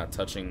run when he's not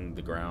touching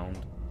the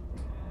ground.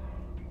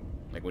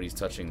 Like when he's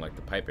touching like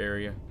the pipe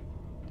area.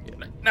 Yeah,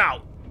 like,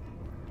 now.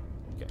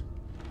 Okay.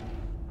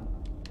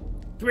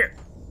 Come here.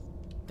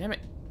 Damn it.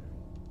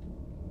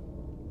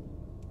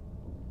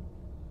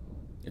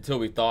 Until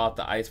we thaw out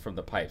the ice from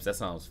the pipes. That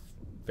sounds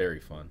very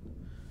fun.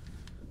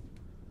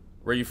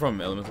 Where are you from,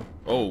 Elemental?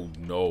 Oh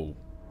no.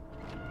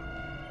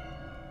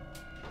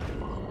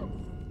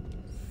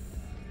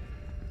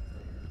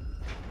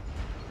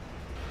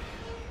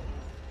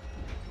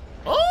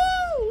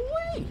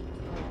 Oh wait.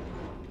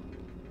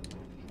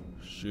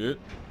 Shit.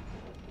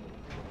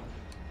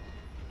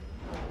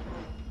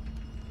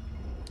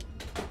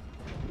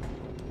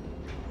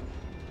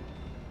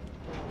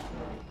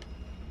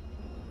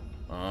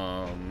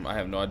 I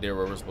have no idea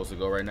where we're supposed to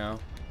go right now.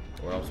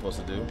 What I'm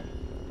supposed to do.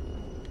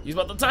 He's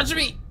about to touch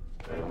me!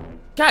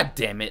 God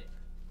damn it.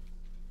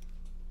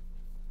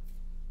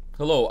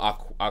 Hello,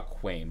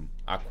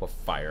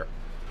 Aquafire.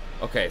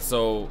 Okay,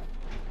 so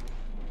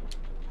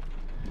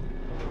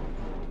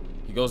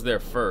he goes there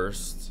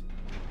first.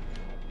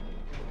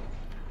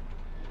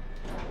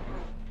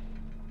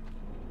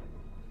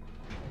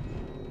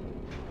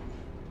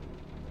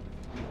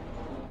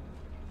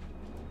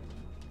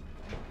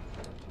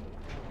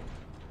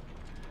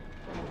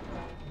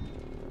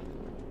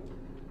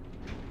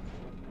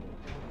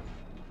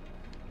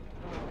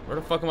 Where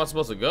the fuck am I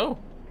supposed to go?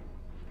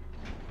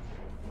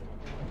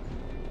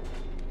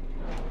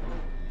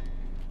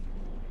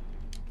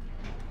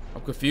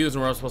 I'm confused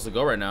where I'm supposed to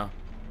go right now.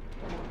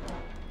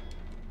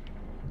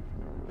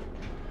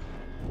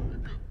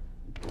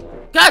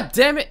 God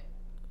damn it!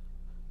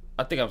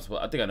 I think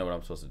I know what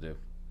I'm supposed to do.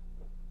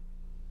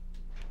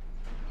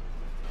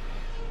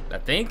 I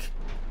think.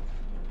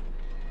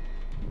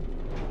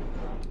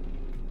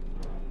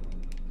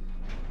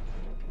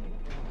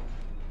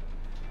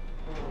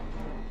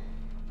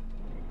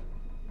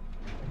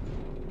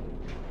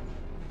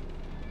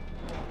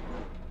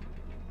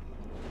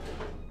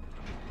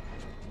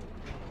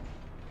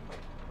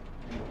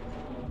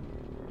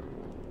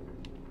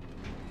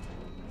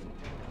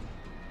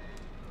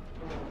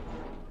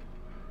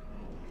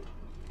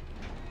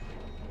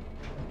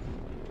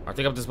 I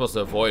think I'm just supposed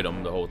to avoid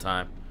him the whole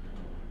time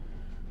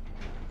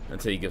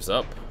until he gives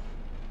up.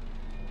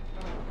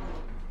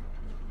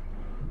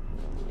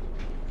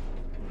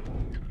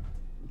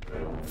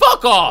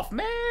 Fuck off,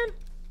 man!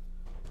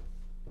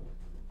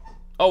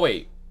 Oh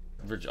wait,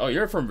 oh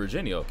you're from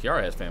Virginia. Oh,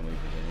 Kiara has family in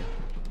Virginia.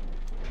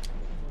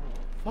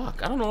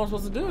 Fuck, I don't know what I'm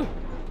supposed to do.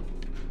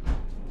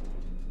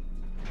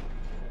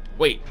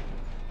 Wait.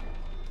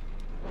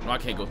 No, I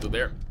can't go through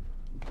there.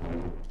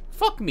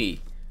 Fuck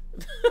me. I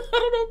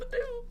don't know what to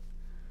do.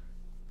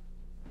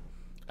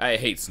 I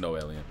hate snow,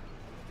 alien.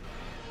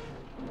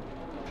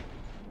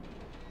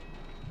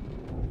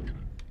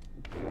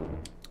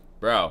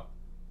 Bro.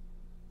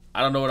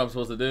 I don't know what I'm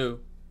supposed to do.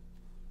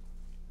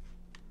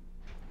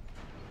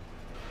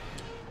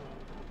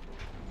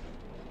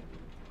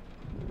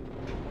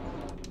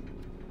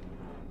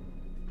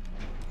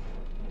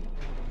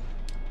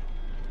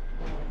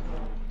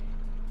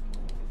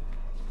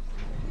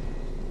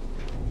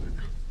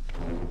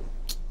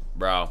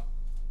 Bro.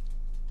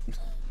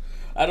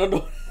 I don't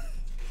know.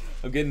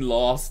 I'm getting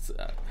lost.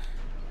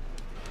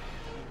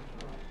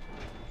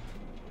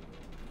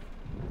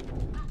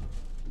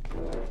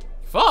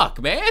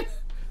 Fuck, man.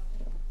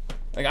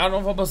 Like, I don't know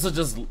if I'm supposed to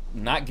just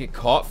not get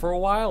caught for a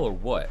while or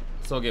what.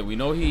 So, again, we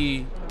know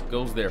he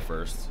goes there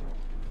first.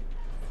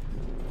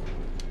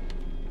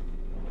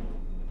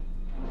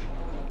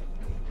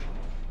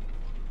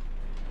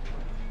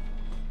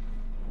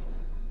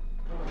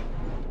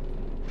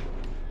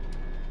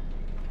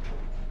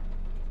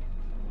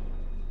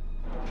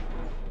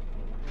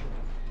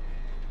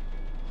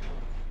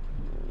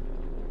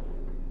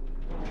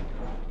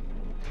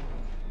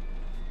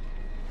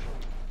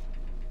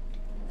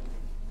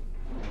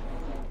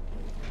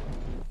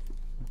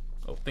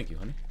 thank you,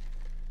 honey.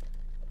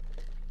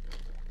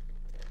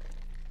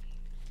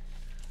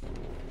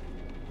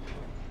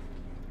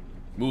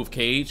 Move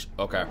cage.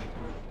 Okay.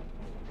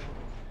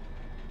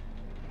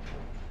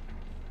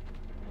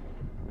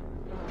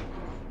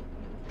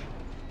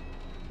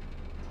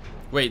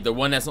 Wait, the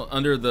one that's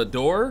under the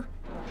door?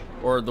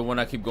 Or the one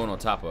I keep going on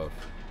top of?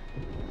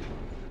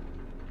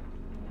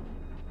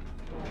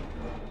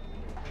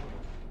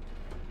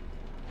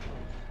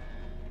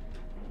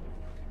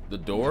 The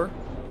door?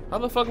 How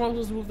the fuck am I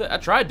supposed to move that? I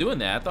tried doing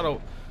that. I thought I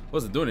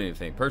wasn't doing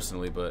anything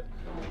personally, but...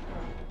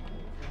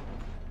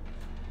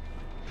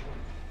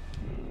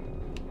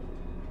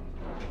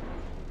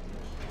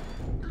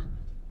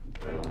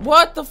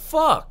 What the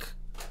fuck?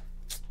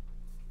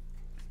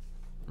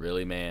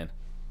 Really, man?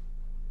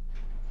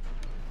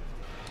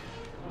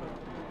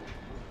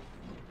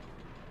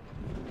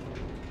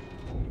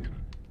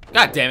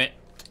 God damn it.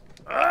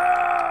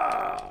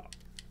 Ah!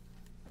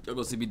 You're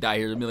gonna see me die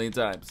here a million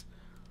times.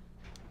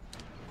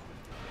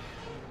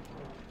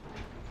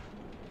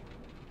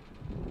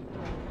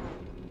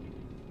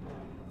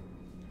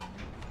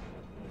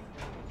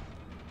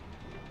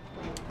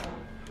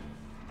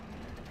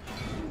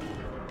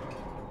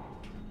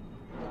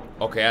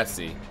 Okay, I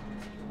see.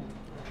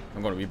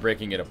 I'm gonna be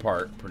breaking it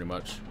apart, pretty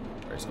much.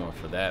 Alright, just going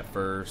for that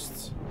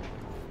first.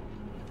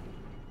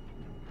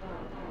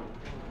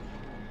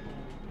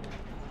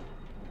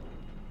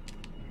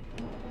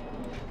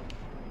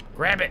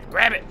 Grab it,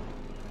 grab it,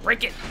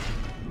 break it.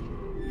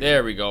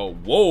 There we go.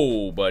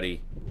 Whoa,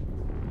 buddy.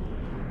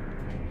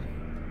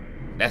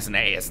 That's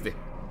nasty.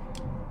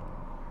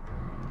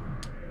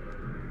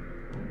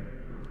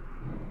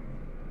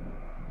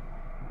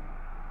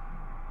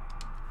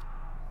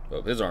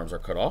 Oh, his arms are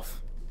cut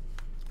off.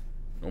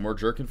 No more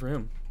jerking for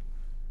him.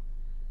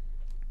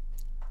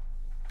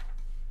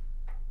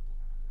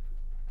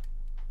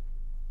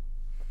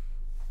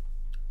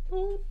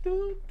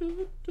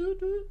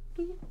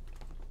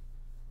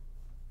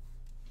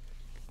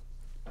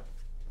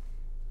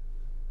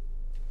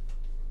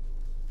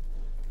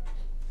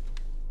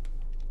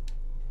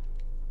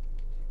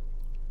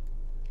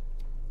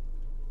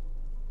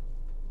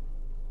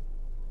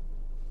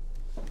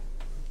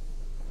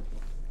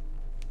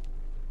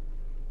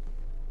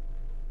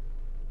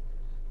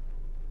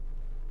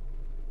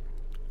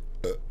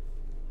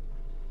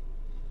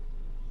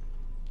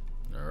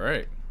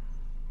 Alright.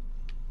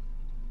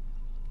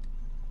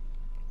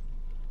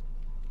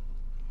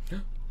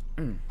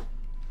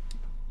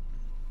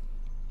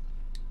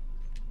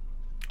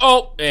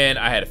 Oh, and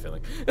I had a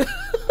feeling.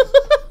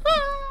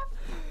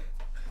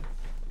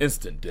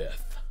 Instant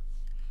death.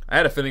 I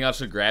had a feeling I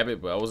should grab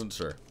it, but I wasn't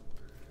sure.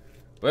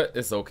 But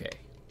it's okay.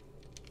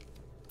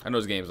 I know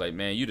this game's like,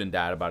 man, you done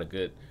died about a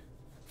good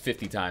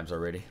 50 times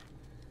already.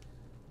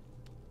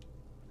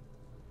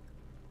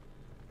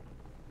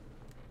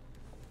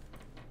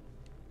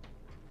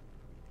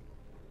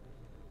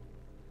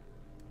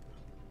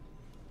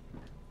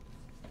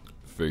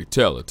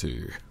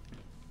 Fatality.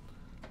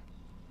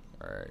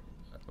 Alright.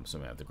 I'm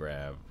assuming I have to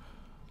grab.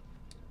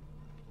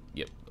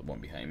 Yep, the one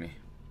behind me.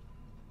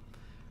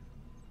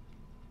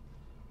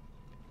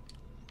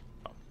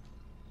 Oh.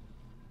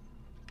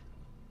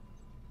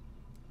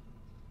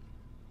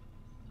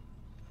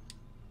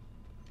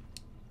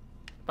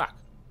 Fuck.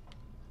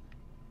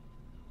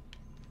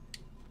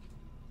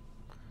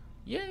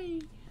 Yay.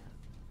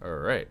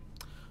 Alright.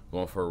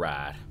 Going for a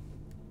ride.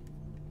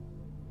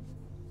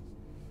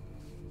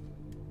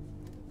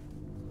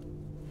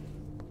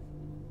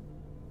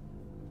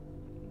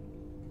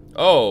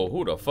 Oh,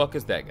 who the fuck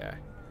is that guy?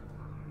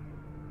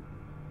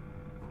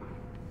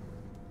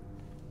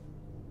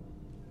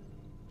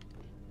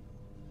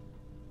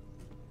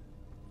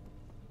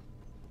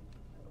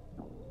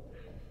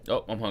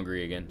 Oh, I'm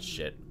hungry again.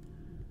 Shit.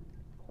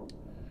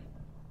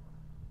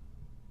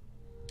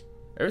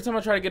 Every time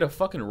I try to get a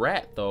fucking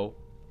rat, though,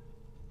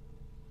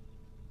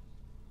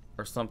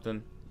 or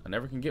something, I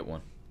never can get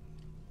one.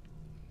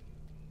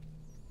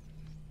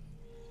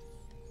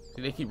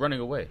 See, they keep running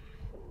away.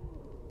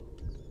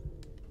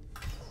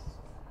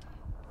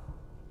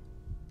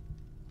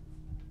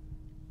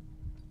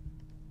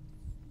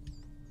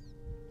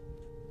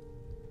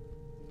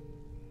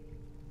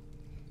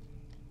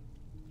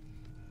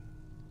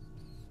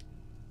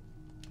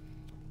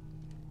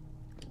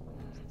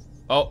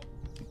 Oh,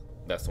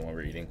 that's the one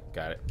we're eating.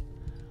 Got it.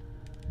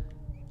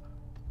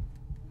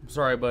 I'm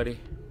sorry, buddy.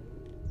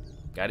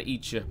 Gotta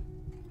eat you.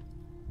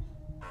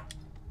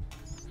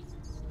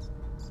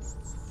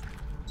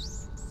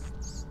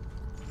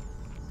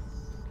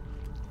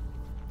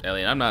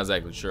 Alien, I'm not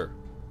exactly sure.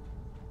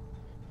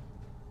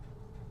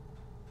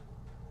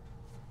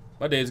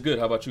 My day is good.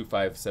 How about you?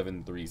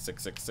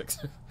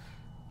 573666.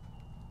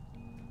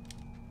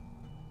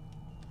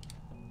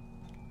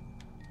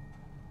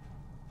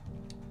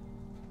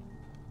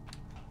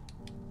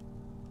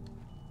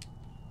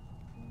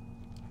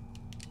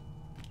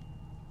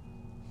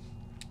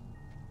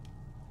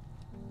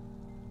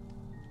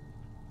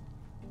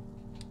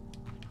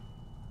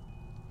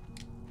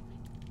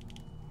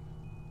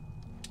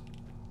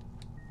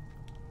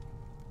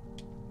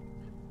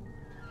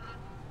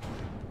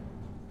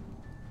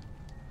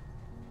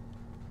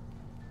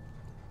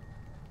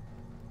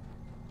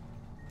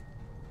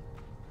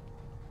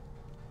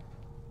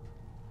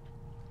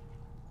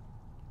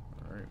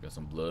 Got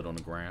some blood on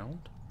the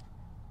ground.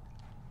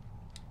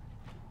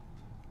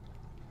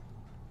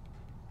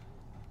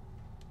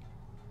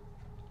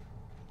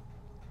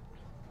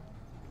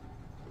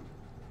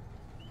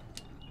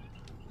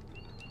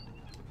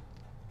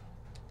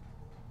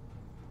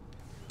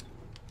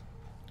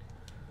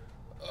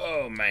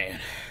 Oh man.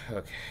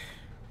 Okay.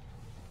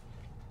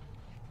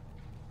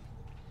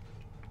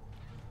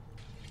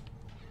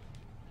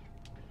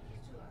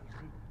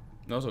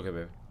 No, it's okay,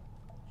 baby.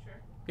 Sure.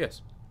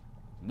 Yes.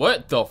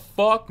 What the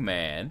fuck,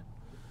 man?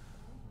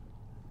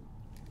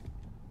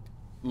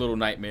 Little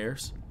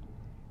Nightmares.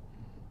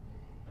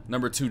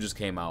 Number 2 just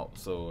came out,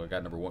 so I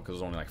got number 1 because it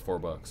was only like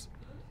 $4.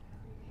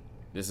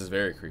 This is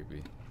very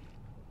creepy.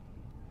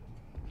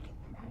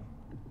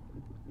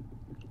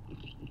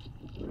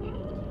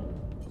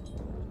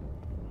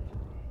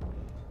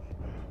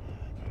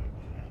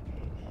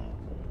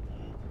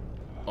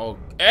 Oh,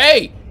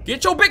 hey!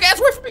 Get your big ass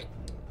away from me!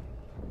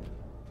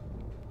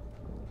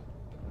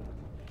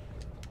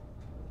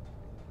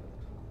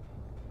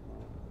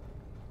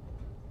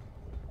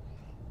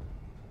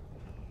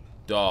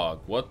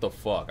 Dog, what the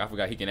fuck? I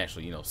forgot he can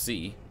actually, you know,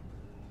 see.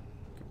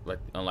 Like,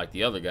 unlike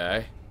the other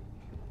guy.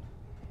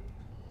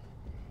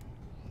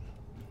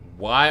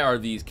 Why are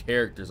these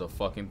characters a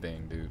fucking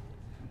thing, dude?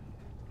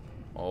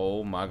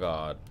 Oh my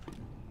god.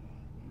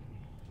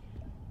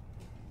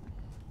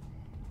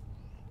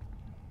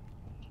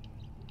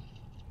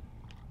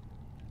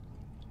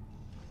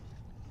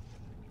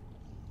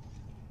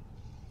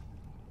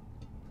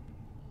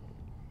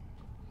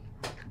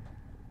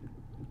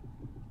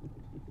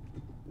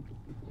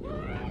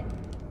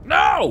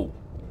 No!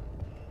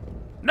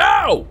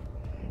 No!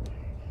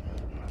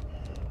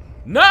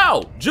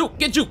 No! Juke!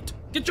 Get juked!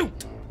 Get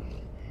juked!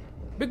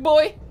 Big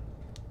boy!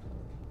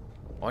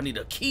 Oh, I need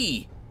a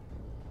key.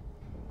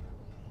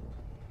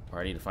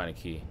 Or I need to find a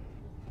key.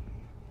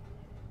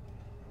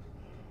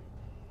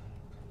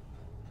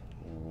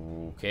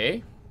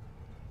 Okay.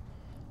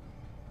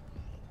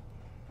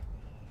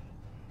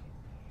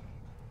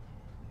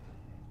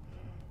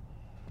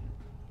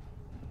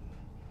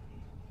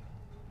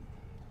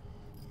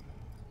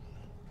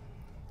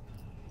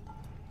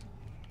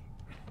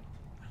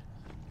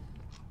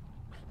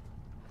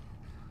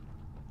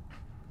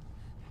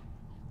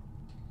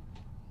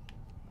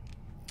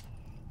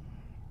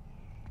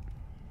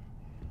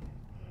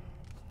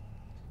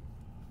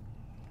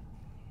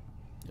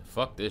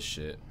 Fuck this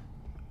shit.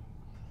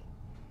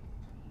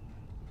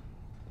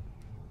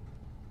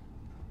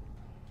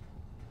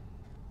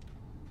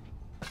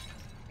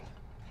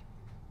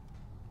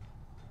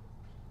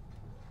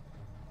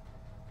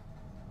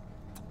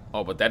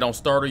 Oh, but that don't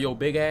startle your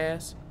big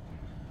ass?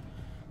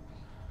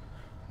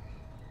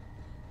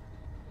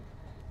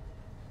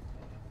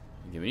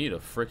 Yeah, we need a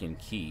freaking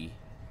key.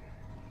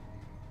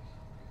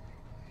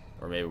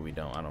 Or maybe we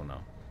don't, I don't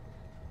know.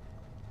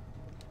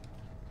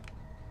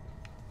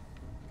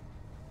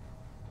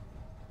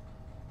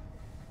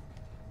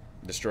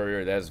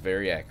 Destroyer, that's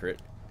very accurate.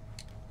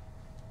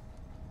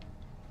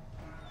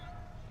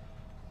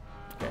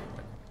 Okay.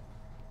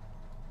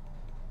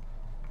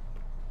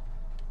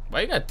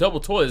 Why you got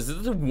double toilets?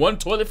 Is this one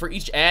toilet for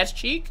each ass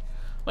cheek?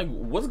 Like,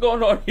 what's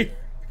going on here?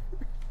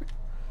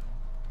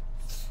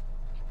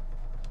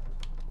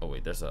 Oh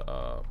wait, there's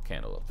a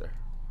candle up there.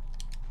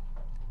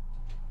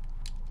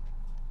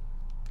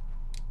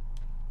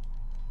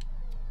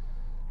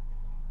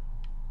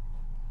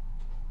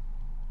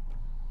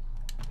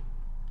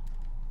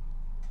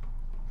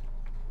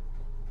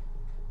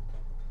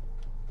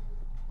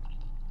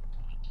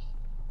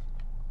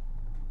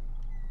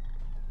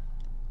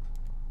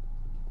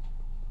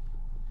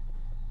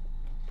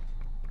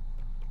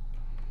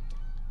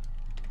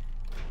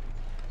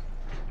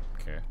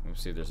 Okay, let me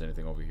see if there's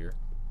anything over here.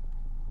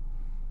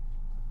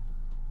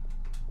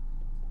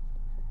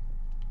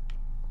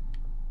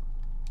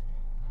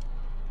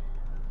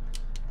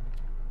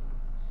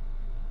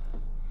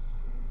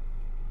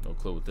 No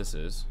clue what this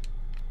is.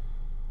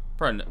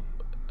 Probably.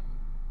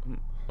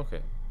 Okay.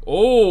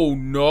 Oh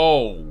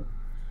no!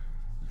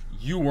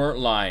 You weren't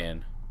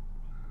lying.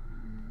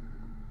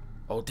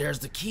 Oh, there's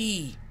the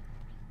key.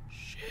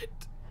 Shit.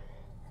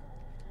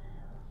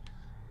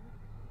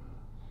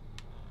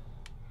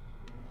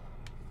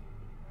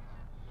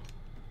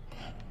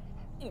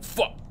 Oh,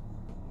 fuck.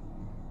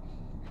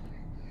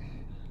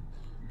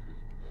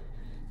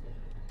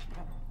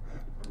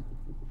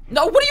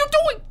 No, what are you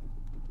doing?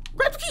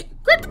 Grab the key.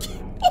 Grab the key.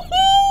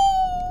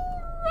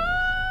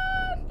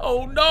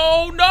 Oh,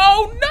 no,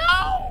 no,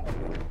 no.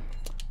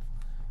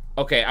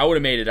 Okay, I would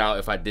have made it out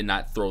if I did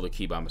not throw the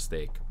key by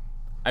mistake.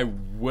 I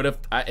would have,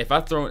 if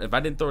I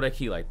didn't throw that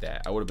key like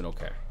that, I would have been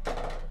okay.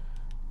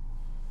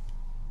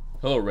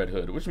 Hello, Red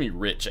Hood. What you mean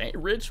rich? Ain't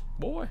rich,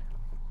 boy.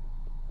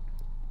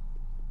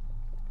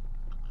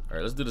 All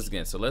right, let's do this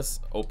again. So let's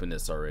open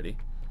this already.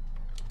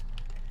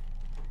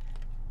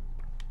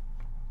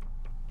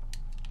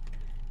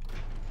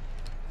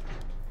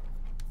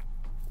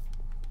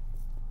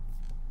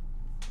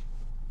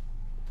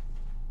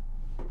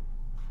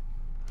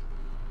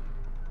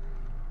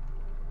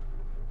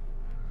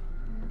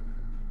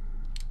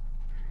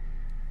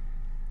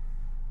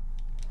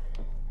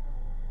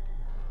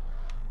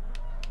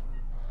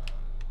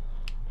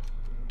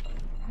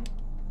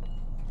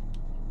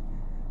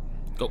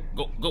 Go,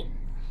 go, go.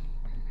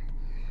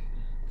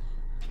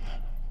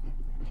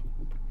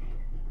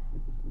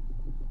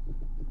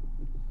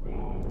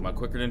 Am I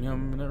quicker than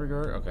him in that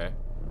regard? Okay.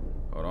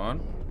 Hold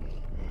on.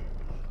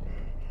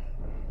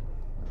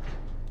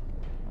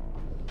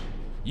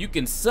 You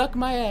can suck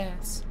my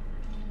ass.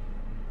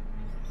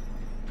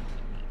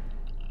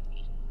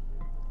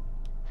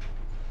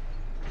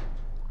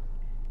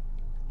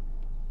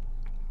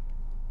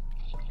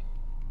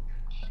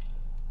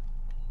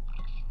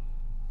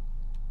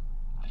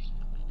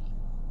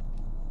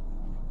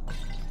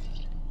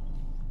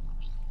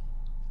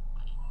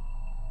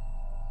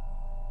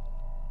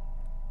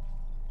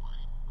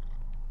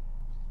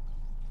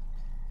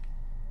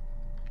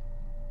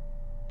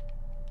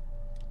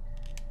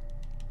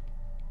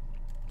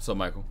 So,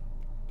 Michael,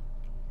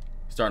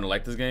 starting to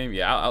like this game?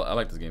 Yeah, I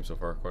like this game so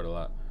far quite a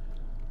lot.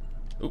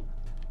 Oop,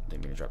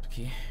 didn't mean to drop the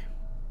key.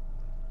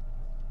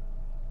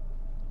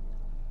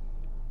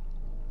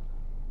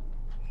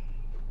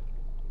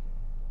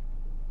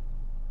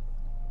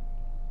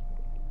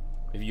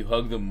 If you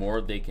hug them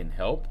more, they can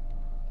help.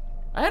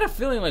 I had a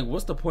feeling like,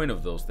 what's the point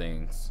of those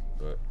things?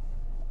 But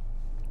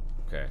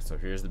okay, so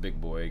here's the big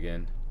boy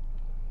again.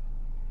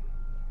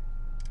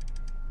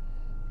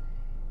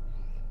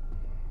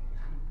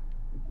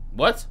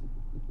 What?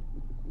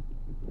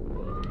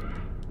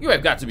 You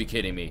have got to be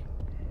kidding me.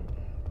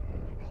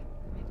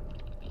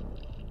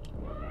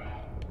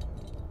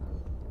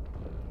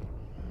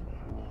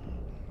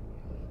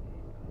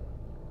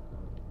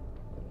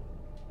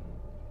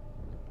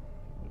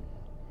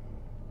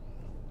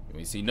 Let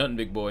me see nothing,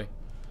 big boy.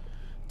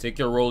 Take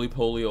your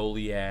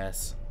roly-poly-oly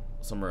ass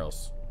somewhere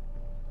else.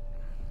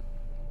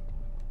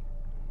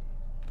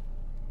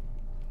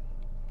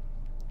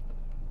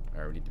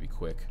 Alright, we need to be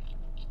quick.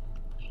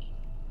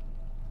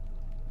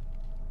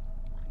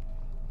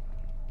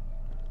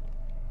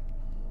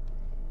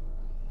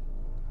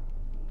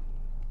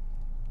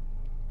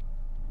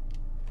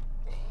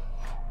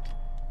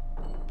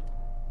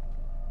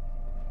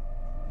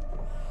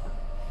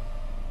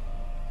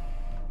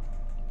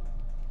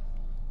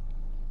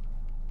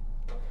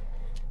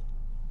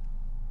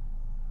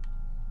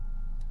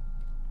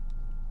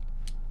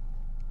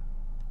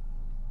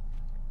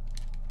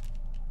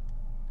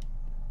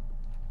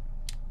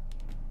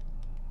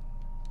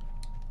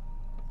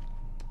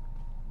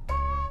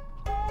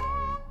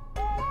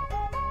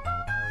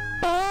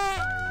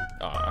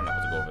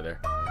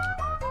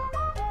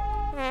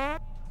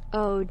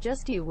 Oh,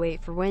 just you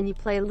wait for when you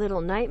play Little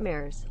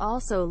Nightmares.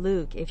 Also,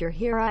 Luke, if you're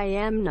here, I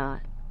am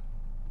not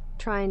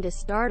trying to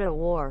start a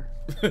war.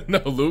 No,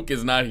 Luke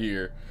is not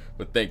here.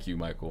 But thank you,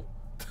 Michael.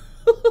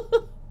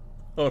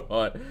 Hold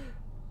on.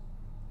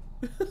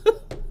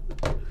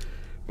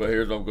 But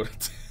here's what I'm gonna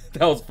do.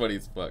 That was funny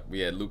as fuck. But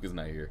yeah, Luke is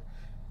not here.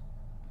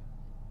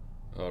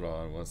 Hold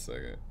on 1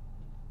 second.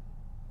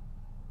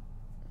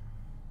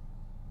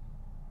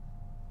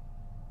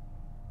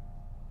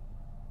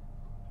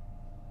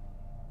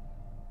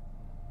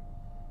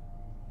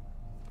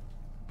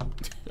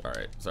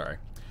 Alright, sorry.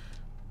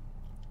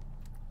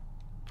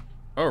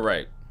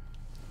 Alright.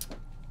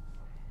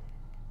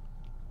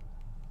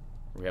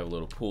 We have a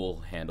little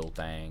pull handle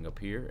thing up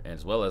here,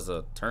 as well as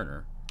a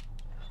turner.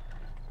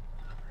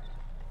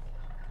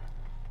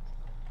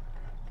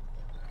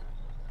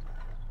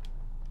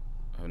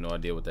 I have no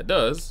idea what that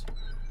does.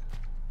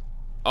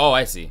 Oh,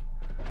 I see.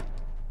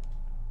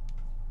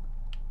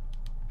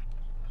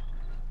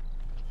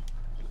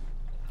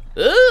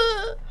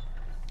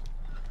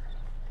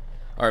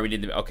 Alright, we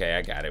need to... Okay,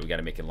 I got it. We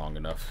gotta make it long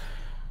enough.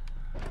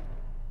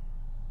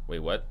 Wait,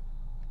 what?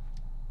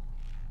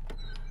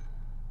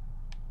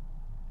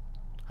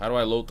 How do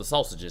I load the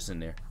sausages in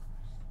there?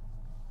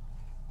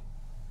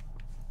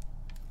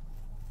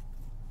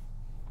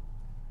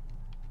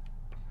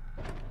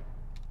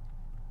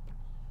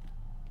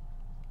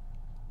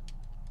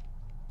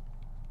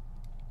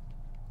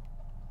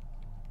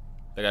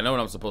 Like, I know what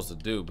I'm supposed to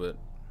do, but...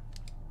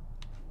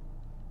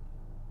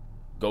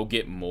 Go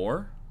get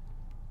more?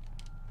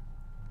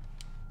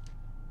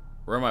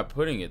 Where am I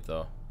putting it,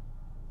 though?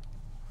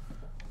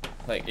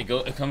 Like,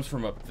 it comes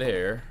from up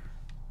there.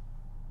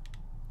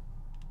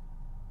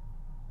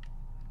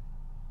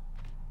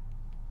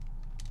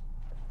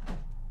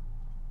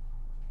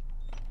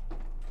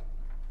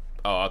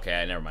 Oh,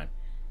 okay, never mind.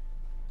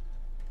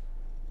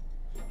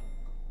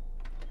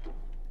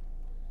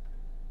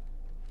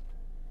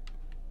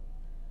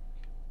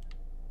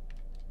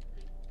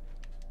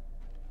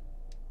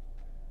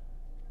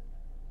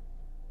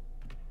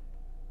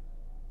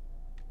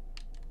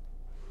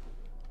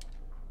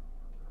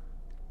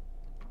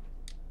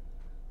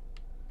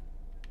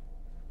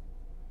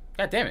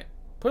 God damn it.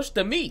 Push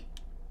the meat.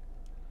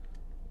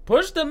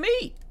 Push the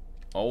meat.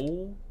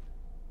 Oh.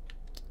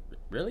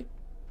 Really?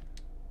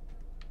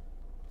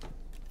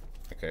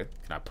 Okay.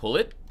 Can I pull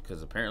it?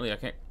 Because apparently I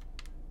can't.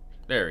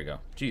 There we go.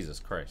 Jesus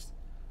Christ.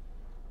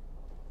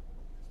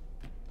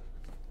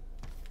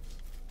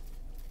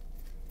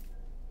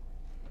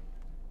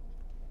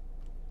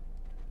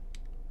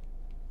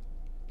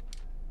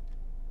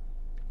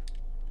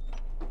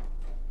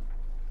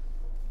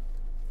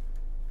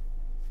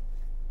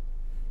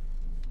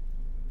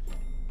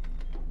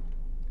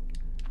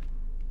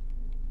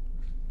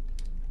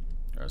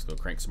 let's go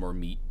crank some more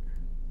meat.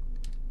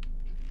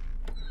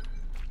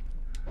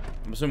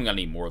 I'm assuming I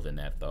need more than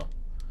that, though.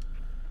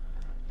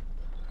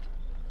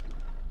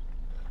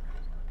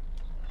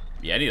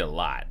 Yeah, I need a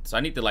lot. So I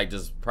need to, like,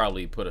 just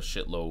probably put a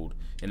shitload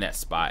in that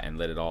spot and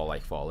let it all,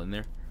 like, fall in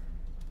there.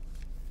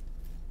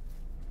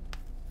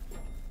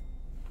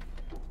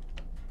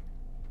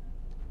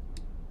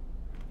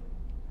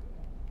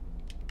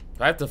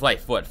 So I have to,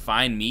 like, what,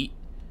 find meat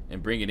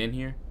and bring it in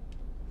here?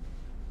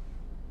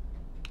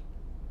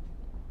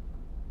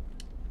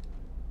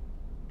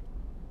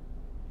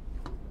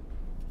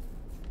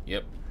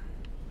 Yep.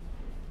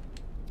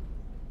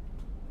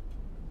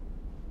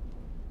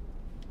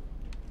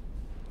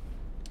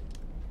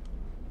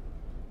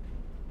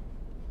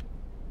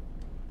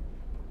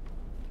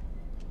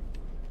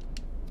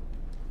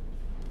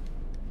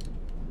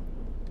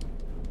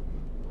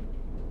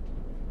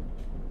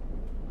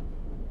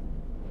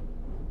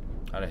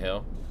 How the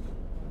hell?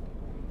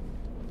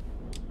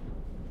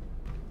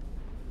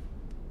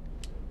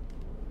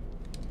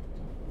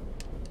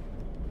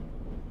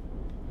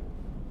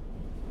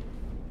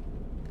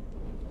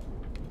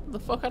 What the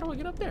fuck? How do I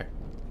get up there?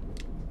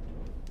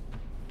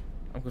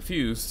 I'm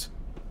confused.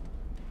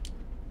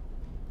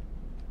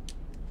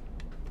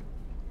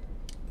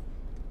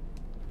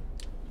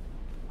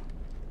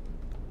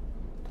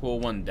 Pull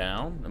one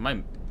down? Am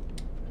I...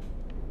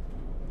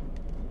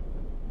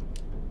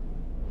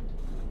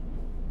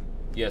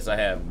 Yes, I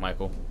have,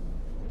 Michael.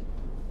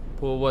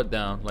 Pull what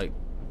down? Like...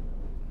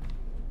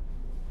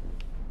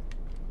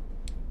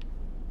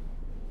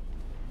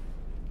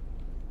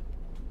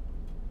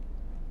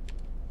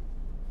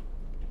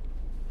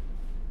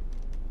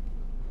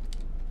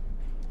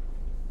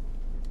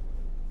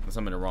 Unless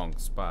I'm in the wrong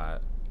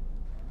spot.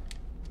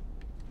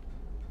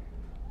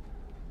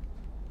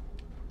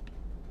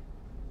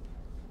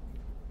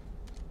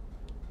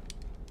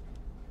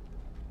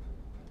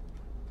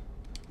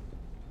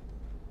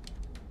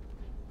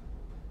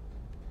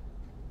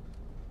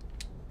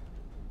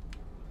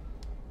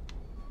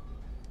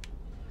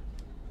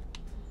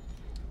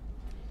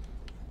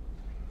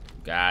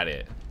 Got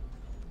it.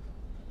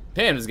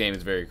 Damn, this game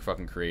is very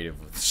fucking creative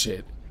with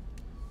shit.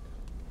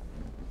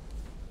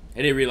 I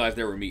didn't realize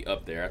there were meat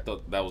up there. I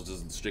thought that was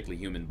just strictly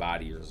human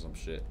body or some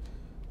shit.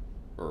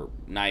 Or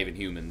not even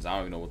humans. I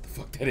don't even know what the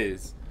fuck that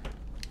is.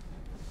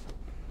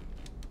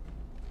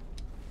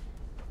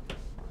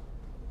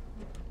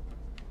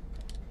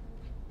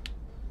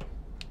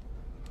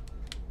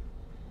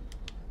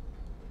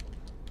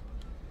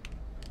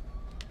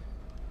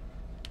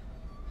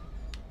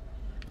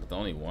 But the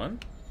only one?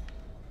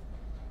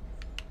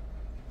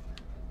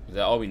 Is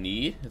that all we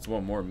need? It's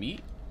one more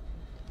meat?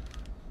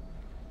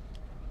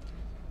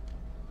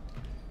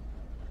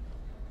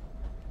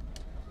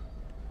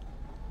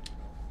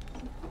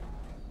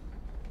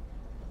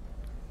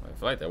 I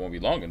feel like that won't be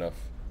long enough.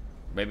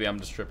 Maybe I'm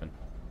just tripping.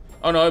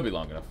 Oh no, it'll be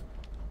long enough.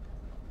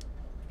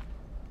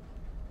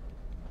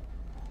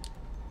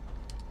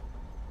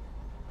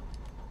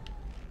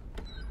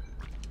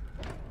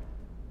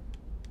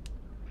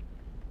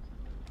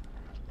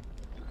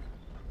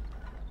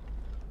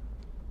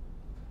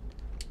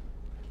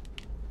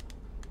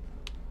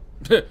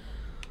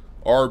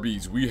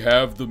 Arby's, we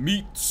have the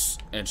meats,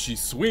 and she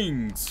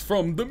swings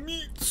from the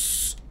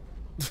meats.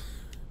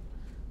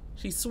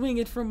 She's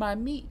swinging from my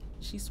meat.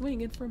 She's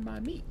swinging from my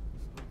meat.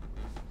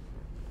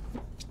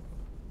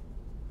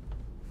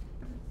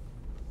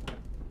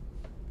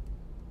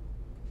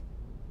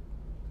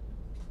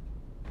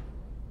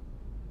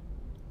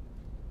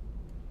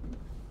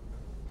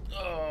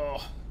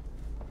 Oh.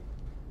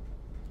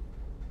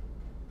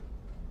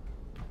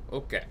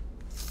 Okay.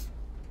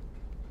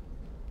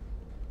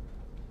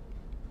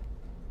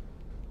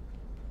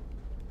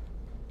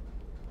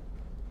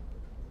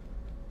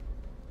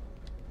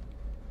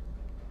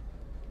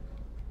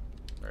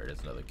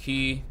 There's another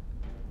key.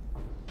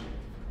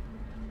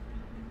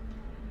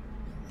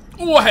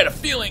 Oh, I had a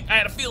feeling. I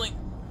had a feeling.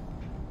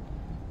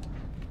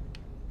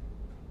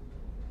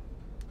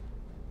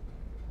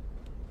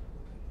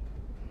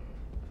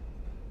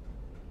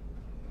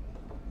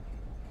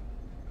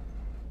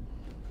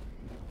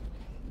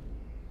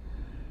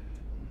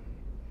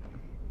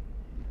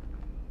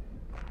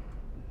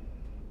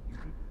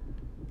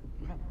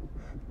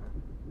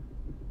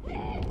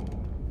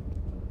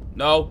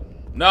 No.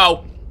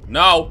 No.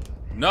 No.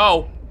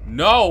 No,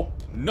 no,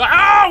 no!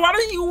 Why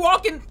are you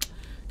walking?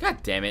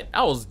 God damn it!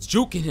 I was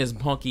juking his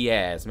monkey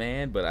ass,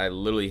 man, but I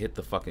literally hit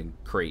the fucking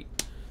crate.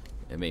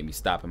 It made me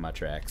stop in my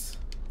tracks.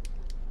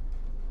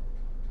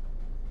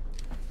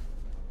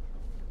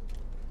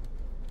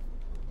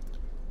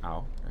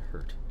 Ow, that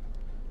hurt.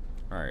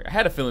 All right, I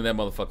had a feeling that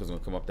motherfucker was gonna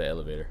come up the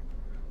elevator.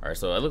 All right,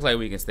 so it looks like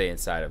we can stay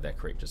inside of that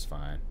crate just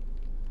fine.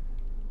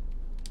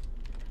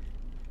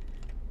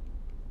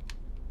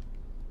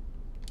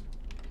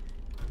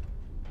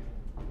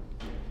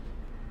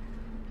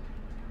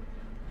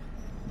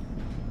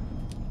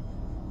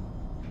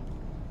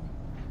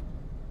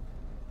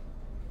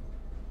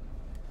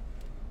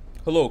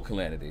 Hello,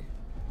 Calamity.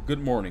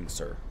 Good morning,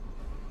 sir.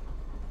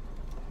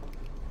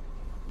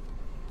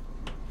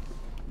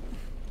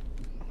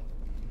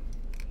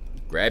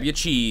 Grab your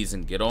cheese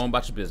and get on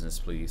about your business,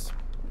 please.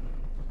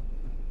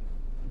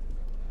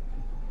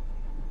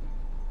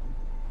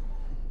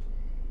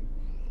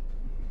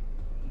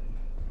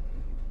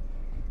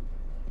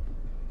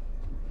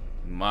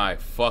 My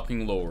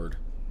fucking lord.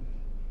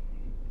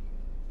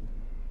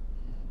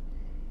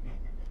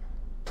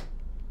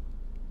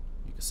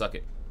 You can suck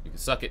it. You can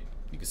suck it.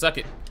 You can suck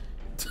it.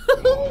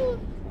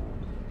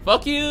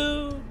 Fuck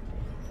you.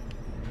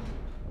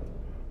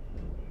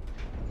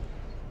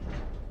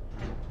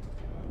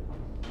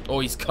 Oh,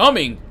 he's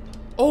coming.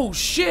 Oh,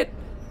 shit.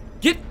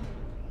 Get.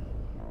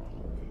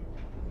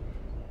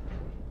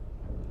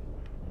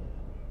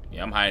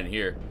 Yeah, I'm hiding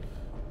here.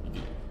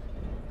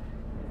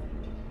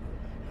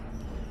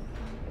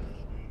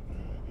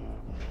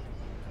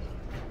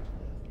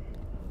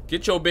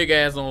 Get your big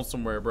ass on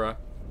somewhere, bruh.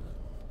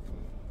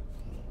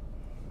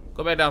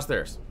 Go back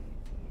downstairs.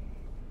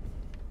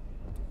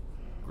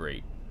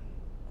 Great.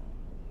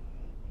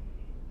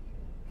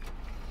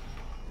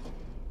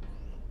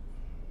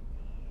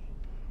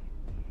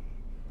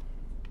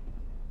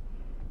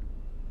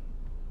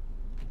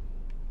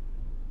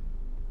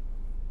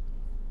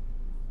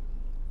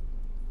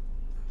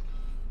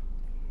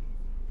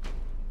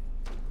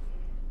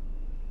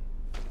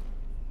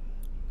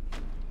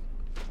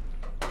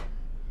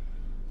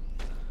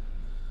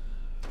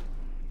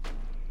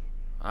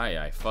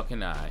 Aye,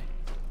 fucking aye.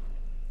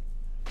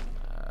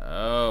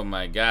 Oh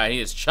my god, he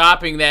is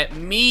chopping that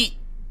meat.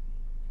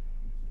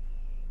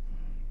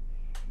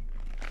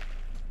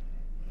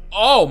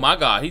 Oh my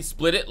god, he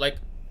split it like...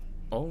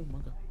 Oh my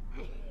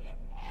god.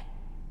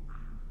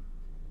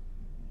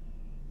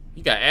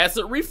 He got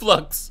acid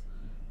reflux.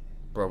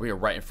 Bro, we are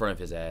right in front of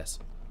his ass.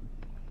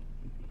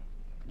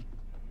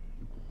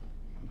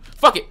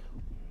 Fuck it.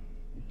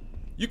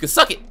 You can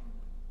suck it.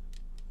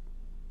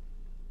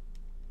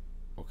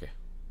 Okay.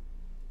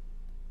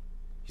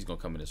 He's gonna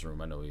come in this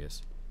room. I know he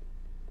is.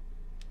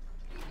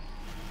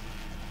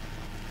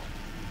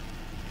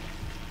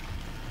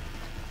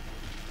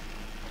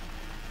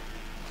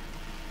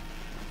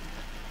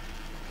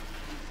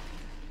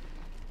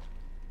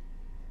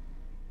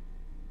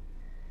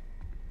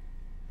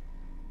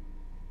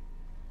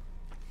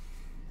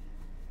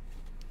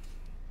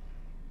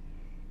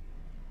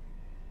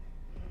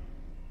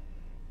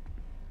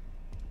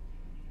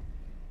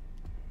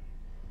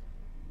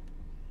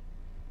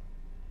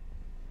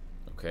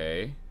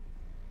 Okay.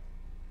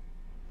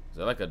 Is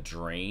that like a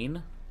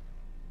drain?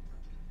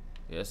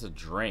 Yeah, it's a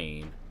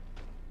drain.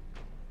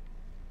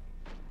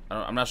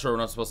 I'm not sure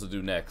what I'm supposed to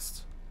do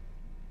next.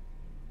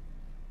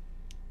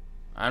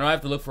 I know I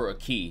have to look for a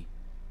key.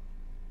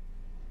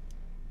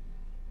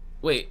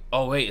 Wait,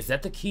 oh wait, is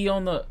that the key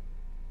on the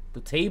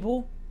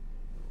table?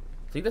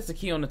 I think that's the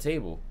key on the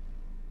table.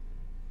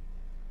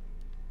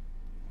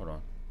 Hold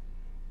on.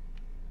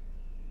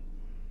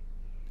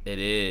 It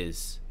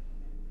is.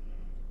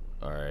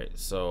 Alright,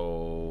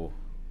 so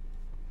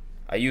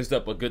I used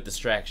up a good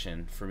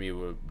distraction for me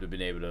to have been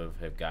able to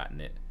have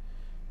gotten it.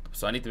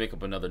 So I need to make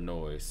up another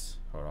noise.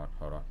 Hold on,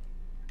 hold on.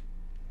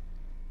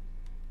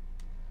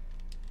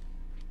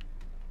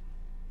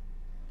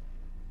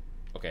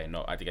 Okay,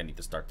 no, I think I need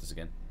to start this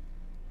again.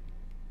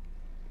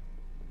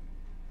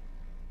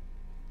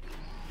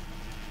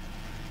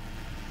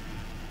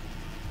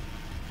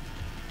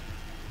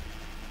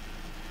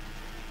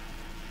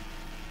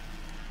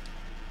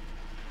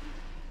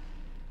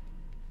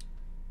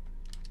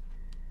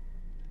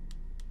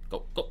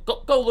 Go, go,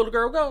 go, go, little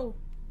girl, go!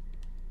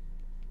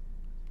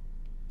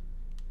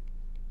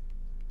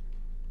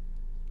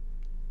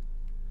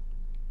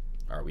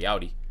 Alright, we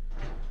outie.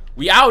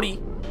 We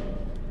outie!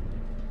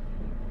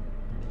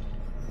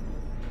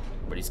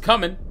 But he's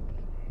coming.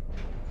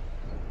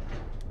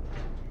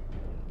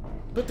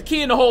 Put the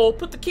key in the hole.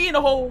 Put the key in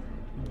the hole.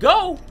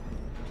 Go!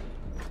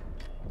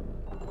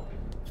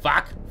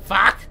 Fuck.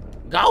 Fuck.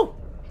 Go!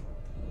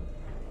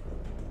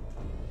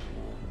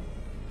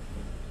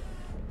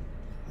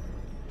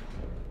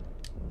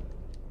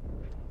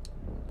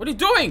 What are you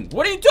doing?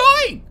 What are you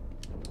doing?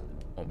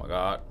 Oh my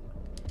god.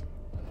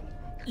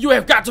 You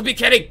have got to be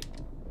kidding!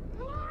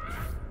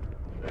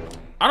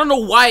 I don't know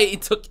why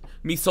it took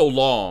me so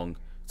long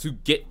to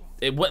get...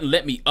 It wouldn't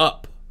let me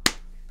up.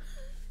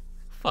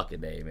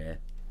 Fucking A, man.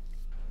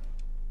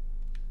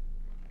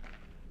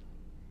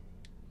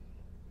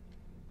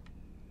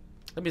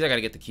 That means I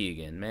gotta get the key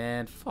again,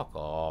 man. Fuck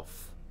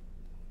off.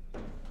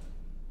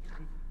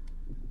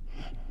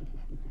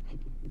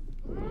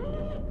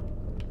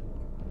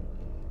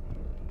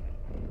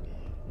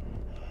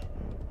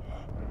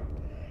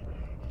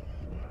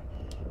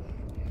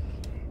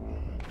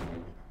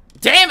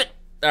 Damn it!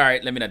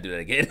 Alright, let me not do that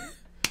again.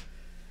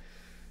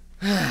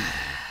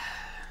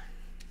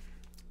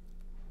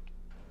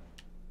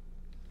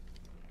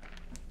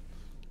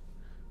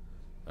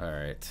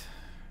 Alright.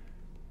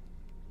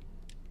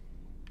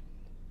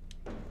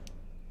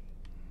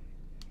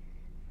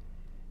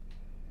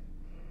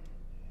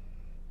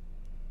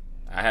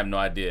 I have no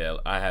idea.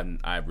 I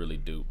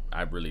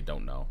really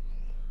don't know.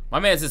 My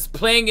man's just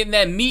playing in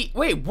that meat.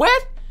 Wait,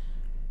 what?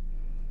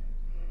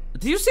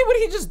 Do you see what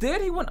he just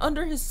did? He went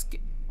under his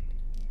skin.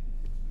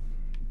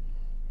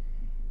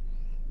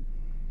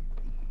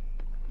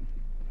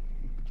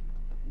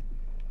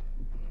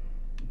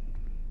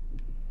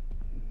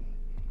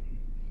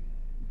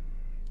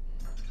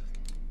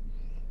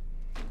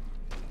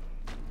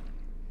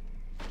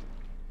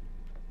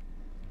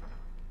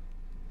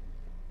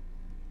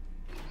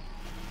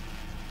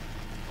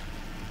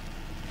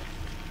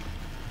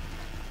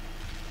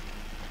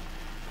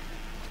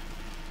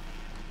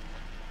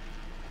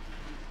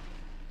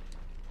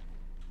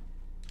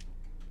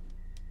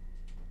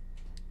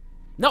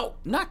 No,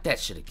 not that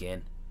shit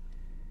again.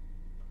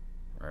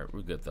 All right,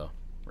 we're good though.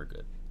 We're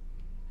good.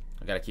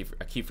 I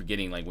keep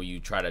forgetting, like, when you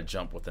try to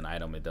jump with an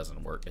item, it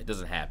doesn't work. It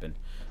doesn't happen.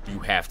 You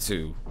have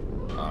to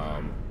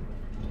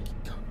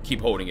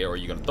keep holding it, or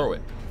you're gonna throw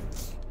it.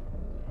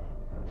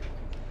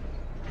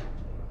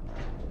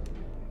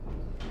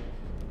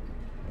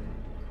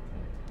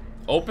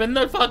 Open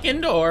the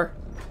fucking door.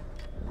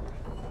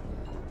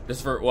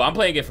 This for, well, I'm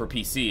playing it for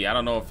PC. I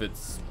don't know if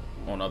it's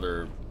on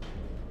other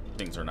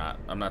things or not.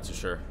 I'm not too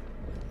sure.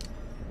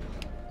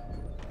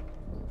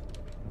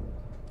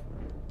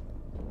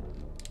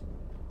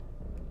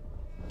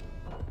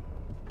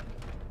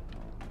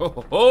 Oh,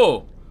 ho,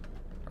 ho.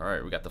 All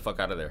right, we got the fuck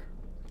out of there.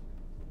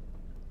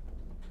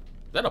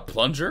 Is that a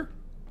plunger?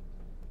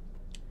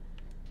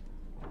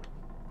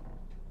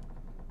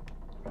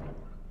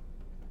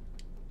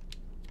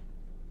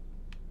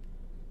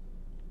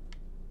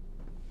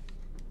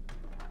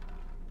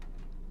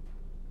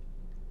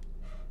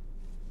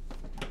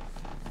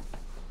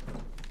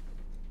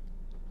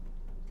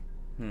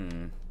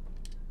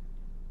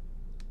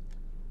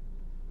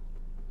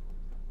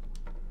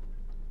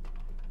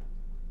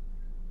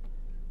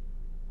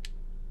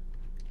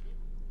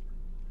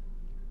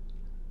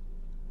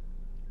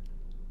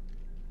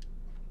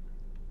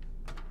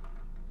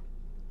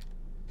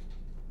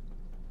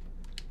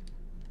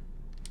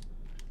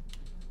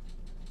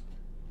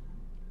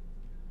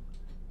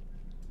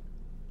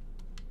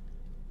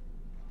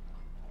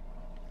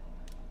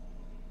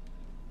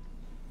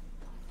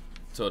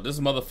 So this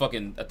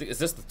motherfucking, I think, is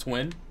this the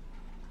twin?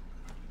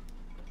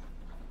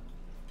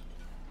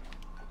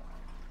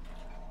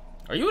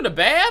 Are you in the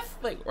bath?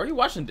 Like, are you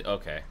washing?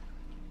 Okay.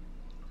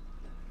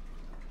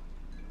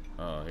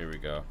 Oh, here we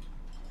go.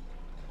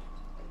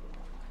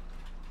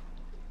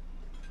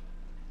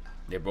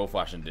 They're both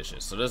washing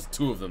dishes. So there's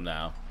two of them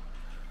now.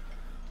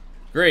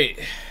 Great.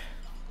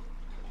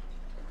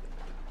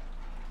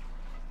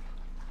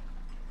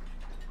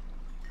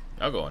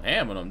 Y'all going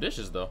ham on them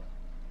dishes, though.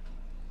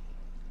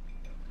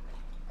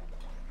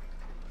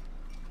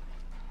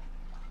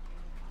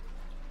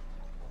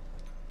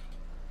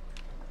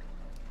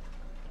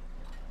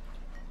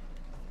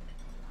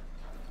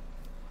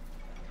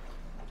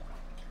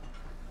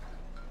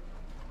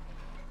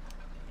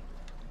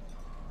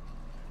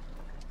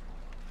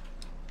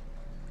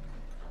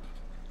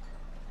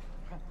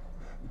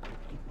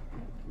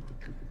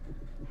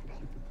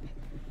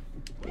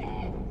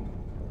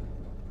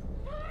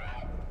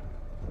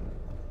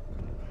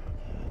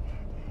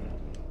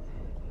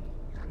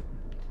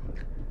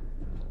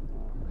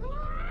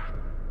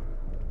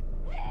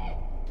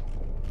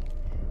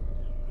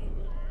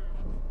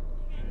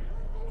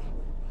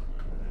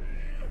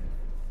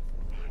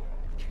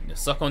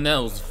 Suck on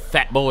those,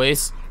 fat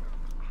boys.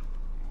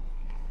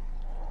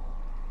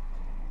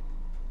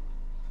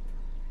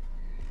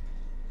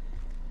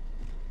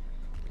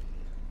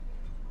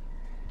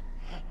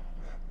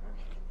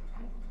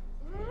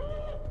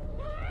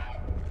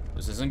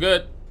 This isn't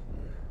good.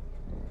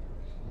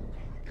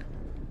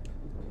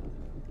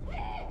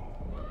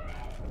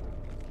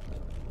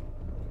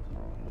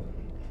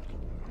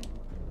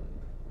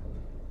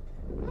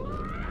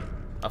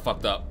 I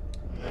fucked up.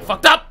 I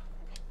fucked up!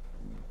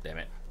 Damn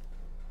it.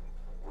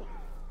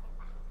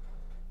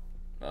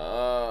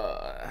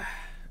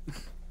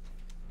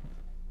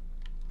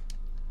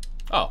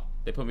 Oh,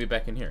 they put me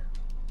back in here.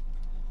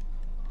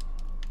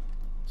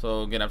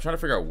 So again, I'm trying to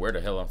figure out where the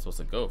hell I'm supposed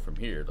to go from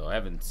here, though. I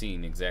haven't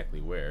seen exactly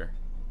where.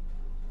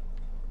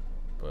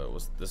 But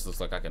this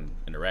looks like I can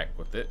interact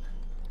with it.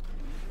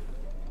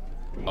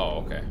 Oh,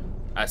 okay.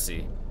 I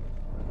see.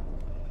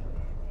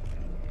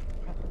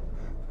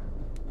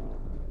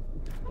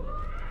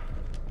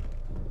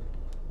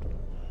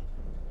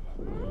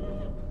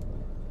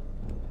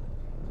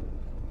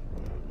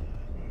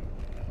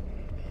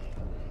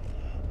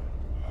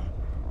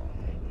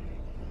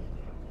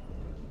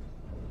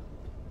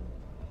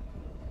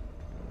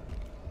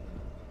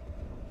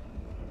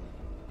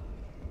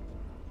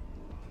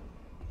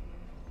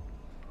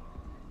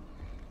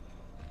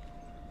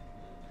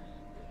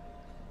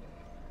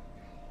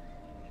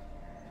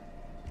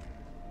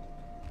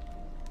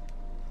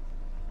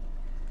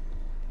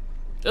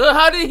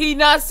 How did he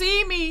not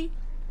see me?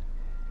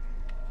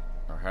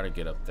 Or how to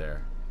get up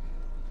there?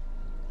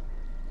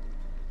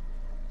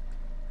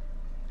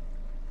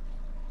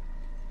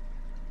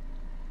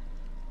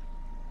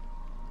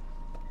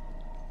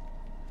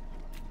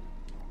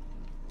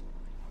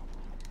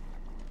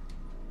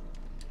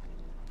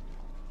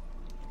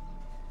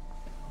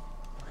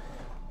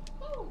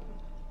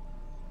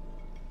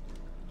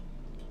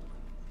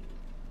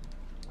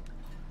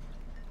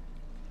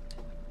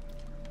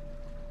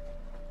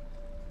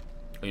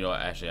 You know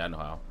what? Actually, I know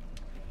how.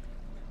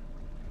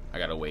 I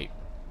gotta wait.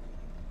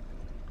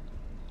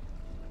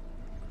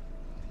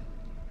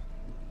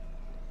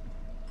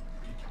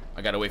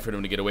 I gotta wait for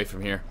them to get away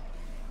from here.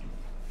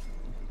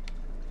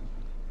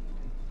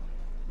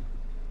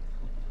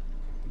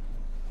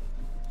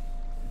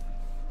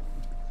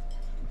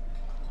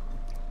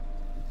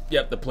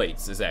 Yep, the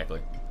plates, exactly.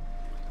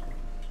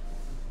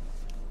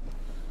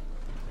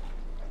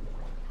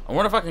 I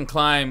wonder if I can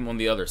climb on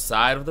the other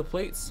side of the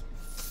plates.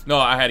 No,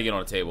 I had to get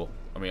on a table.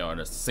 I mean, on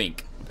a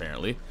sink,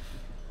 apparently.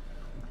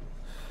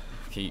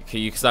 Can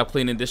you stop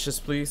cleaning dishes,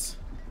 please?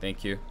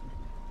 Thank you.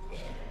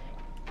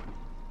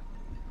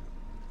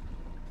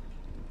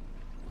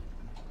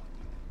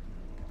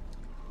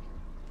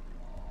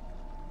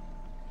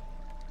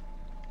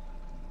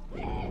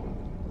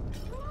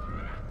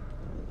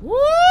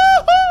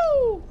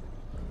 Woohoo!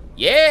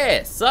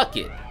 Yeah, suck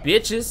it,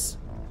 bitches.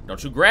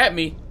 Don't you grab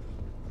me.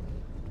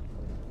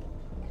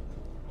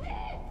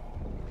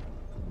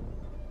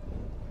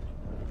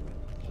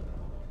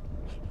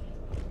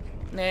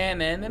 Na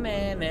na na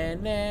na na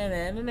na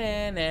na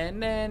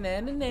na na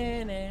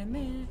na na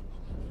na.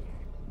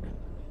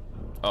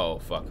 Oh,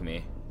 fuck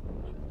me.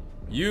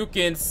 You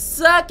can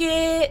suck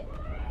it.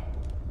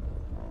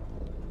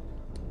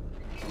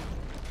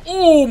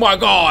 Oh my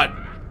god.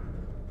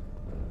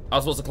 I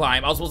was supposed to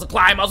climb. I was supposed to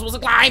climb. I was supposed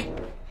to climb.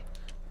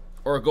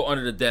 Or go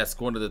under the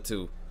desk. One of the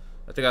two.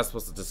 I think I was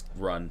supposed to just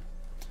run.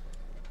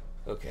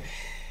 Okay.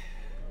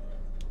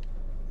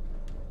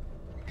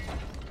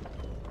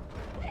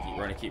 Keep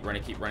running, keep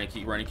running, keep running,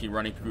 keep running, keep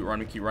running, keep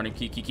running, keep running,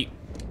 keep.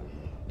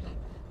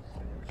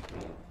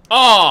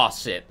 Oh,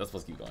 shit. That's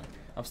supposed to keep going.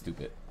 I'm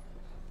stupid.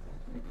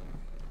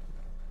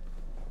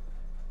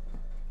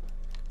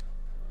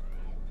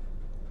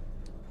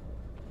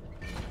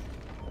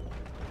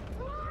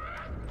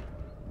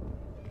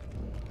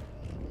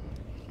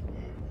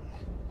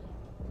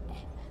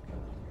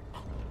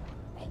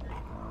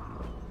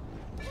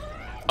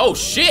 Oh,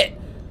 shit!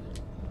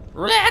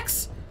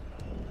 Relax!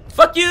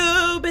 Fuck you,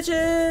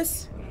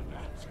 bitches!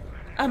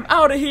 I'm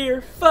out of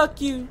here.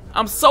 Fuck you.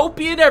 I'm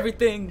soapy and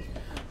everything.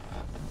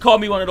 Call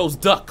me one of those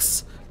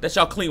ducks that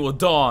y'all clean with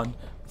Dawn.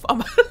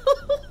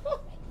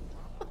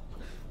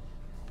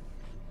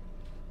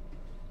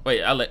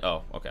 Wait,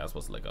 oh, okay, I was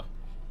supposed to let go.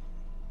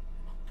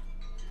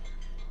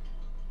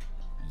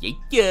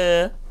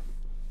 Yeah.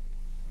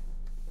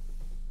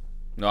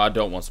 No, I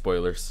don't want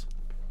spoilers.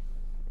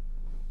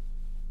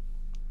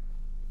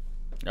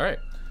 All right.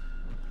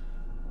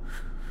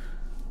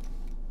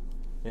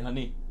 Hey,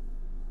 honey.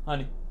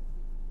 Honey.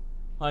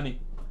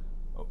 Honey.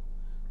 Oh,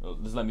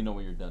 just let me know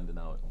when you're done, then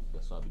I'll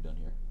be done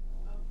here.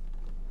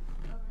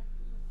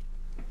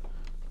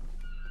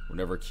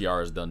 Whenever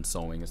Kiara's done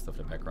sewing and stuff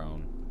in the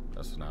background,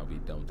 that's when I'll be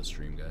done with the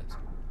stream, guys.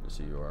 Just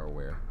so you are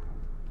aware.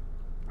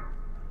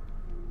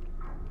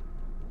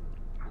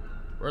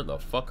 Where the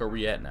fuck are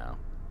we at now?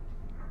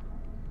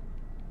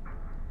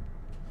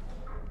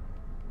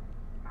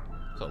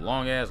 It's a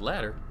long ass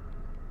ladder.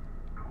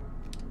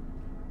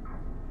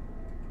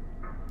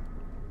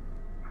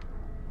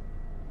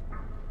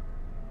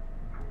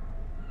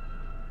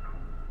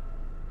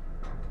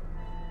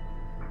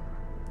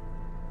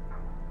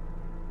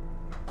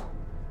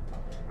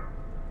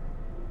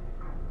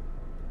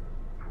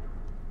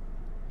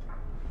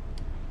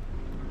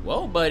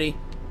 Whoa, buddy.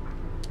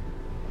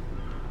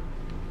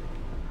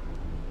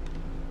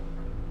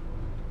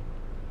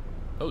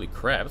 Holy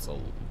crap, it's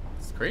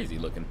crazy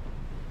looking.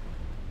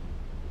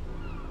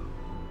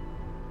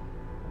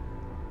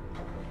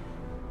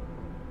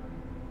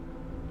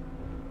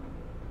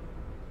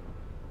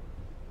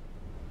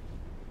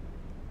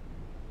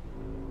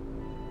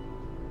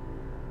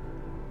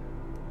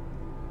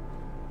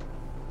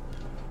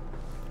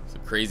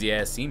 Some crazy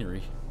ass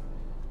scenery.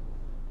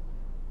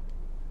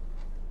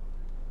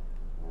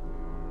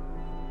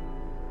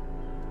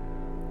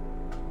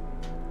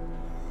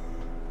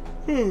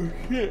 Oh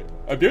shit!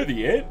 I'm near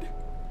the end.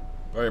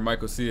 All right,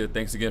 Michael. See you.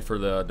 Thanks again for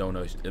the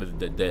donation.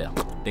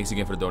 Thanks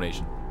again for the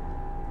donation.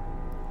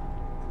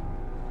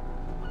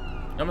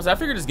 I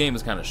figured this game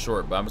is kind of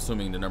short, but I'm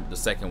assuming the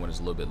second one is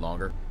a little bit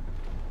longer,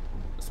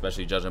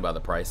 especially judging by the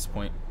price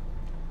point.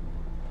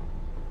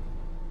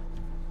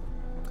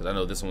 Because I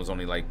know this one was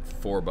only like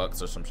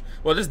 $4 or some.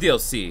 Well, this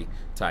DLC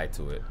tied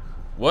to it.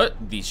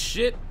 What the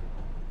shit?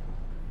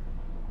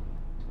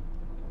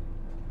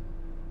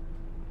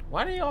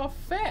 Why are they all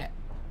fat?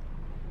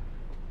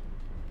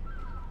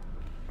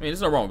 I mean,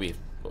 there's no wrong with beef.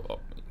 Oh,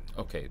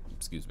 okay,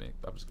 excuse me.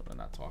 I'm just gonna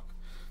not talk.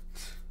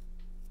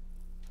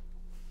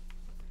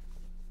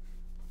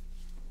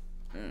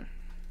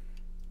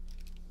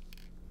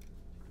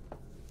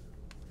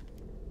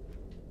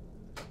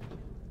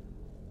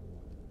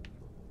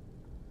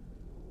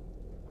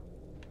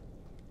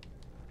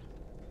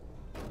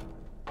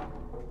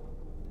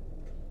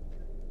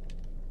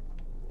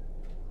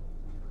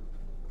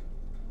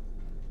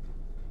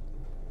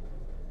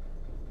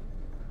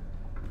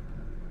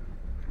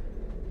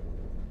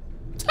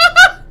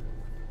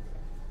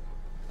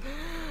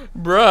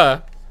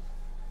 Bruh,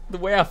 the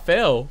way I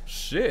fell,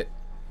 shit.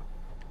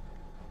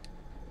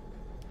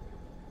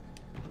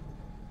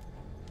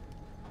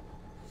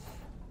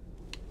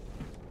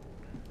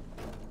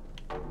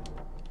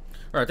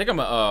 Alright, I think I'm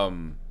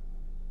gonna